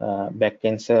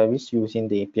backend service using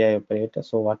the API operator.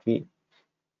 So what we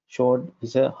showed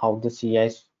is how the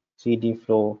CI/CD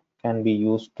flow can be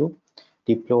used to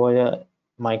deploy a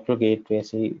micro gateway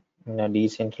in a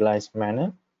decentralized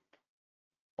manner.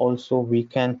 Also, we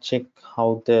can check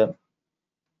how the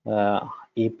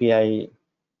API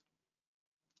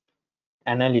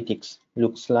analytics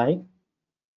looks like.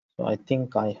 So I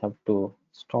think I have to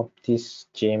stop this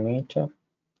JMeter.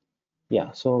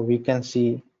 Yeah, so we can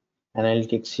see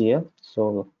analytics here.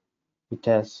 So it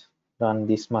has run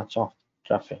this much of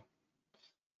traffic.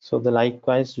 So the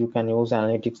likewise, you can use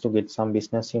analytics to get some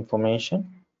business information.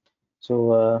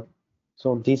 So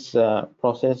this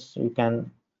process you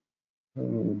can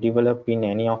develop in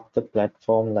any of the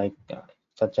platform like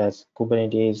such as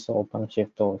Kubernetes,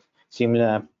 OpenShift, or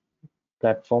similar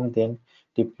platform, then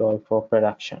deploy for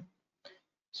production.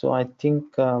 So I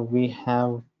think we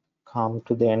have come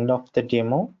to the end of the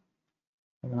demo.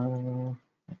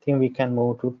 I think we can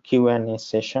move to Q&A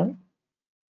session.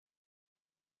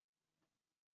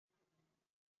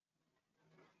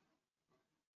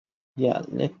 Yeah,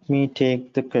 let me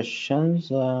take the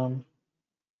questions.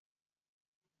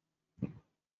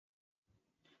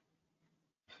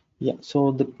 Yeah,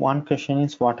 so the one question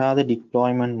is, what are the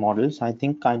deployment models? I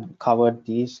think I covered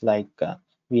these, like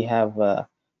we have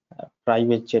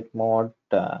private jet mode,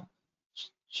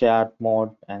 shared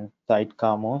mode, and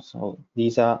sidecar mode. So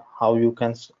these are how you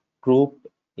can group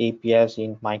APIs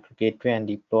in micro gateway and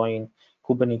deploy in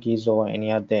Kubernetes or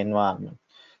any other environment.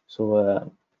 So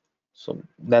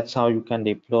that's how you can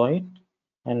deploy it.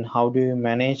 And how do you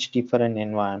manage different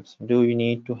environments? Do you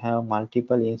need to have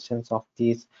multiple instances of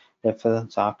these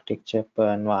reference architecture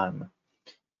per environment?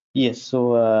 Yes,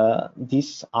 so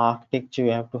this architecture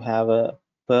you have to have a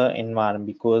per environment,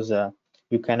 because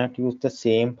you cannot use the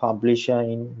same publisher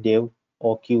in dev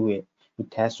or QA.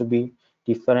 It has to be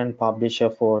different publisher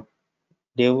for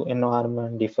dev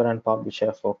environment, different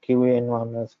publisher for QA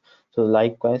environments. So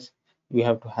likewise, you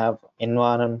have to have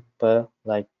environment per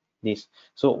like this.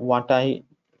 So what I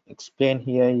explain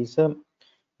here is um,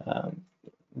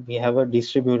 we have a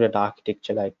distributed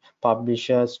architecture like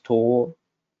publisher, store,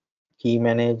 key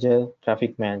manager,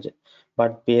 traffic manager.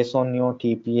 But based on your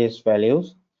TPS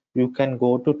values, you can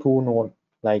go to two nodes,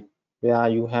 like where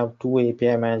you have two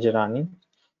API manager running,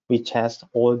 which has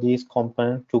all these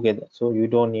components together. So you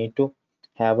don't need to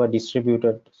have a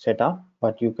distributed setup,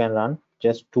 but you can run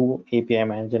just two API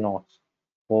manager nodes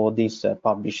for this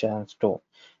publisher and store.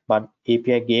 But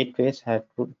API gateways have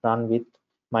to run with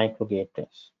micro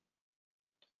gateways.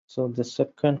 So the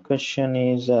second question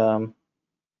is,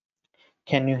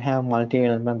 can you have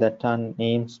multi-element that are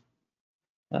names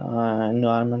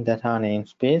environment that are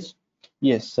namespace?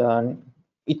 Yes,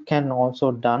 it can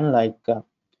also done like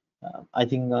I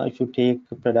think if you take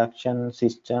production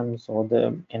systems or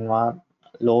the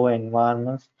lower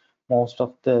environments, most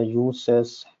of the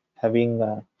users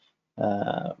having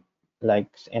like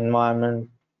environment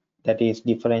that is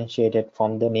differentiated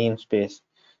from the namespace.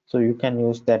 So you can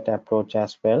use that approach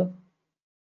as well.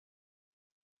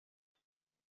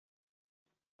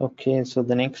 Okay, so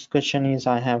the next question is,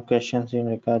 I have questions in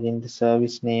regarding the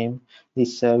service name.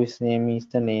 This service name is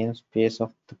the namespace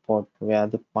of the pod where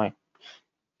the point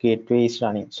gateway is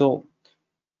running. So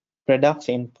products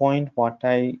endpoint, what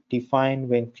I define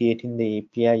when creating the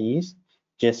API is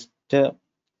just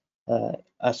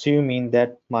assuming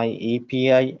that my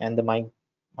API and the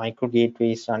micro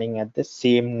gateway is running at the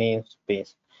same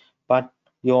namespace. But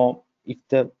if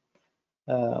the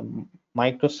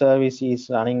microservice is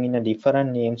running in a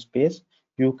different namespace,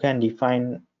 you can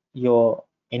define your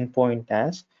endpoint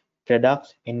as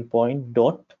products endpoint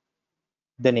dot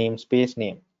the namespace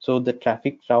name. So the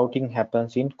traffic routing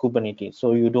happens in Kubernetes,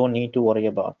 so you don't need to worry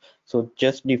about. So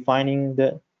just defining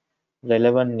the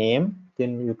relevant name,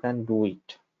 then you can do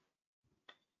it.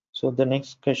 So the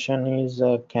next question is,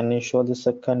 can you show the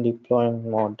second deployment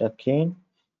mode again?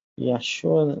 Yeah,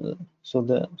 sure. So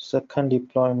the second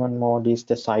deployment mode is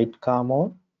the sidecar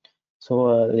mode.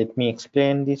 So let me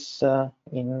explain this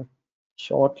in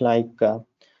short. Like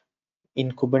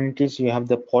in Kubernetes, you have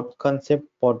the pod concept.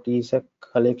 Pod is a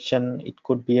collection. It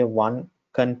could be a one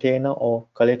container or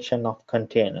collection of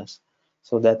containers.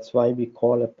 So that's why we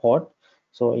call a pod.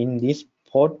 So in this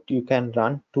pod, you can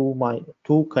run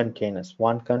two containers.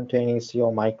 One container is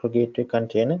your micro gateway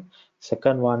container.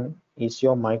 Second one is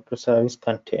your microservice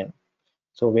container.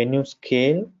 So when you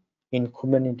scale in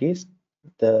Kubernetes,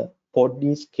 the pod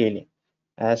is scaling.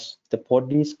 As the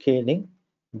pod is scaling,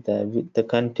 the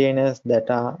containers that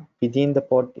are within the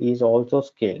pod is also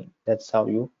scaling. That's how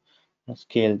you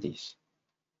scale this.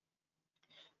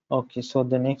 Okay, so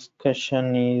the next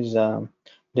question is,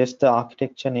 does the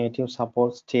architecture native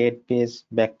support state-based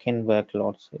backend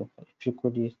workloads? If you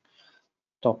could use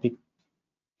topic,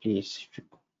 please.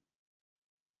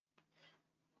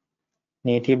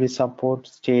 Natively support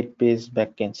state-based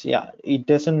backends. Yeah, it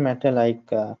doesn't matter.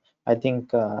 Like I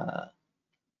think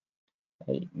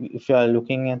if you are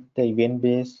looking at the event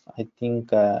base, I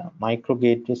think micro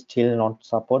gateway still not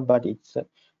support, but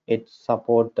it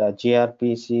support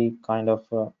gRPC kind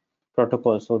of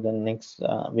protocol. So the next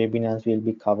webinars will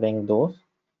be covering those,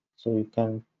 so you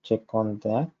can check on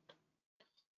that.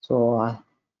 So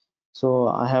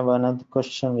I have another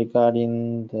question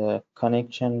regarding the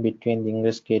connection between the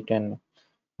Ingress Gateway and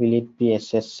will it be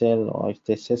SSL, or if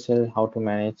the SSL, how to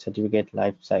manage certificate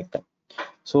life cycle.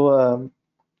 So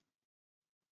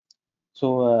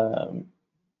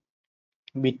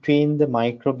between the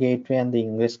micro gateway and the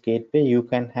Ingress Gateway, you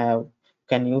can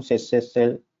use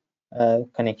SSL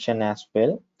connection as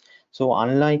well. So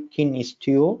unlike in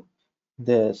Istio,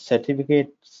 the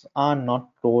certificates are not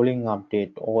rolling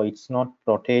update, or it's not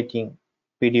rotating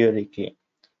periodically.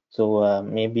 So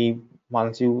maybe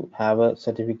once you have a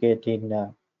certificate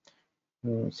in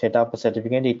set up a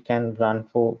certificate, it can run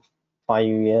for 5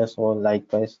 years or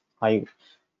likewise high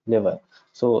level.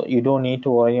 So you don't need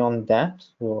to worry on that.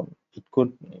 So it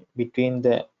could, between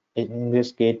the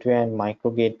Ingress Gateway and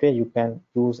micro gateway, you can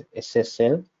use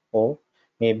SSL or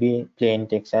maybe plain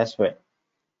text as well.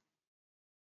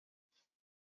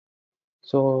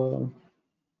 So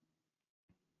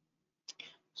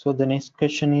the next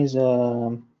question is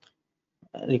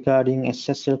regarding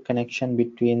SSL connection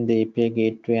between the API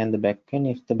gateway and the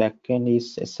backend. If the backend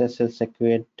is SSL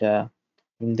secured,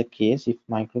 in the case if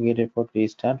micro gateway report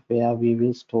restart, where we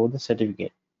will store the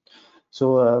certificate.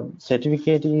 So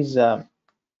certificate is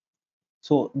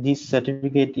so this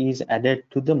certificate is added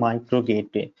to the micro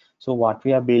gateway. So what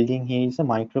we are building here is a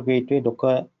micro gateway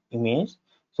Docker image.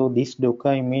 So this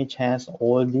Docker image has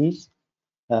all these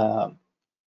uh,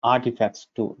 artifacts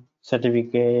to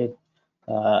certificate,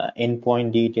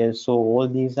 endpoint details. So all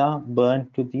these are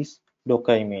burned to this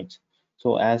Docker image.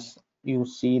 So as you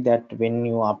see that when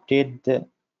you update the,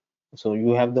 so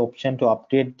you have the option to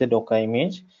update the Docker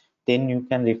image, then you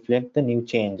can reflect the new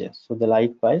changes. So the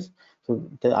likewise, so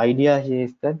the idea here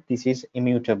is that this is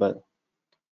immutable.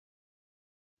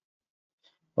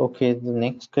 Okay, the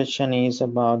next question is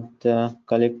about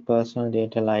collect personal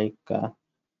data like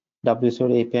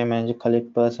WSO2 API Manager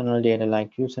collect personal data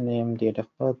like username, date of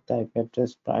birth, IP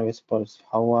address, privacy policy.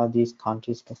 How are these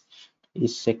countries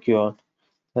is secured?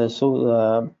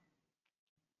 So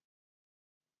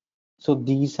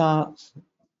these are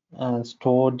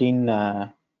stored in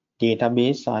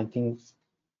database. I think,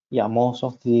 yeah, most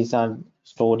of these are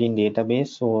stored in database.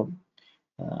 So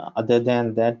other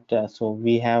than that, so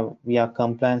we are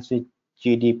compliant with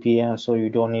GDPR, so you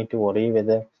don't need to worry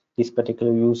whether this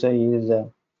particular user is uh,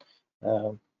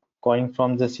 going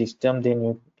from the system,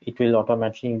 then it will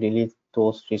automatically delete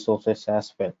those resources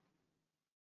as well.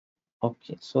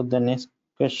 Okay, so the next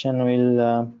question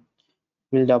will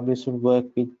WSO work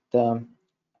with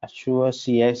Azure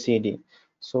CI/CD?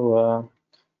 So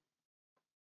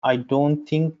I don't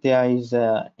think there is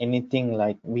anything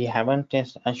like, we haven't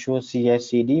tested Azure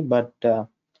CI/CD, but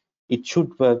it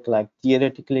should work, like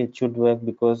theoretically it should work,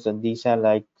 because these are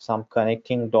like some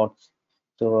connecting dots.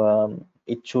 So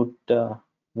it should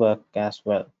work as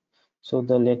well. So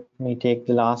let me take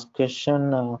the last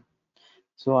question.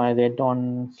 So I read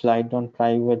on slide on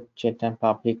private jet and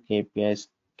public APIs.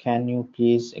 Can you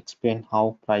please explain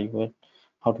how to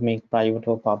make private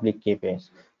or public APIs?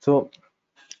 So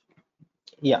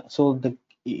yeah, so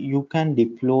you can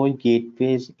deploy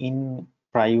gateways in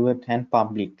private and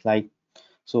public, like,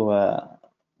 so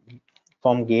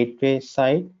from gateway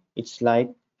side, it's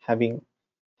like having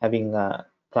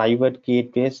private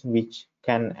gateways which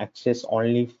can access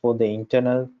only for the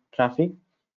internal traffic,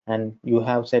 and you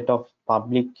have set of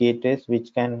public gateways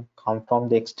which can come from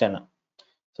the external.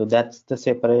 So that's the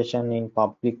separation in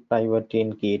public private in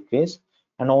gateways.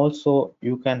 And also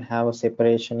you can have a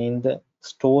separation in the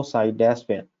store side as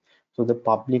well. So the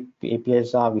public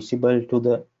APIs are visible to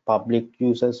the public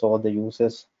users or the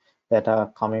users that are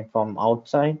coming from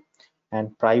outside,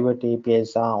 and private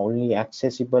APIs are only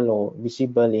accessible or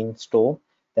visible in store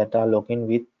that are logging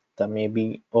with the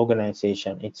maybe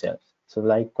organization itself. So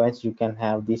likewise you can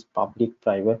have these public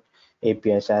private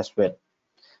APIs as well.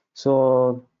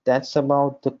 So that's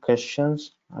about the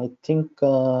questions. I think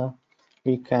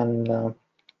we can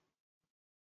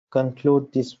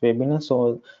conclude this webinar.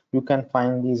 So you can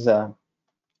find these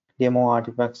demo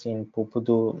artifacts in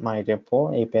Pupudu My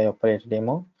Repo API Operator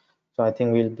demo. So I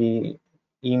think we'll be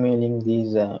emailing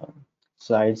these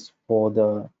slides for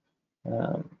the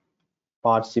uh,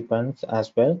 participants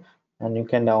as well, and you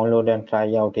can download and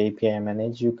try out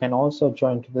APIManager. You can also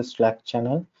join to the Slack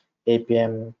channel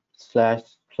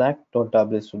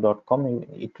apm/slack.wso.com.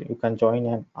 You can join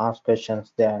and ask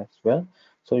questions there as well.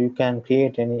 So you can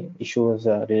create any issues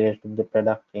related to the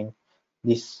product in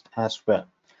this as well.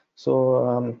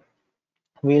 So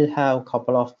we'll have a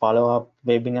couple of follow-up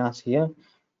webinars here.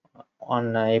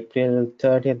 On April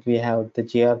 30th, we have the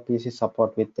gRPC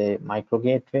support with the micro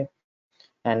gateway,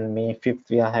 and May 5th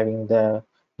we are having the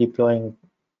deploying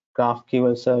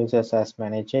GraphQL services as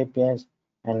managed APIs,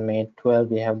 and May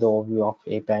 12 we have the overview of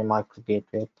API Micro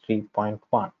Gateway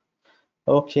 3.1.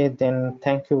 Okay, then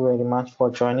thank you very much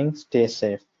for joining. Stay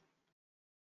safe.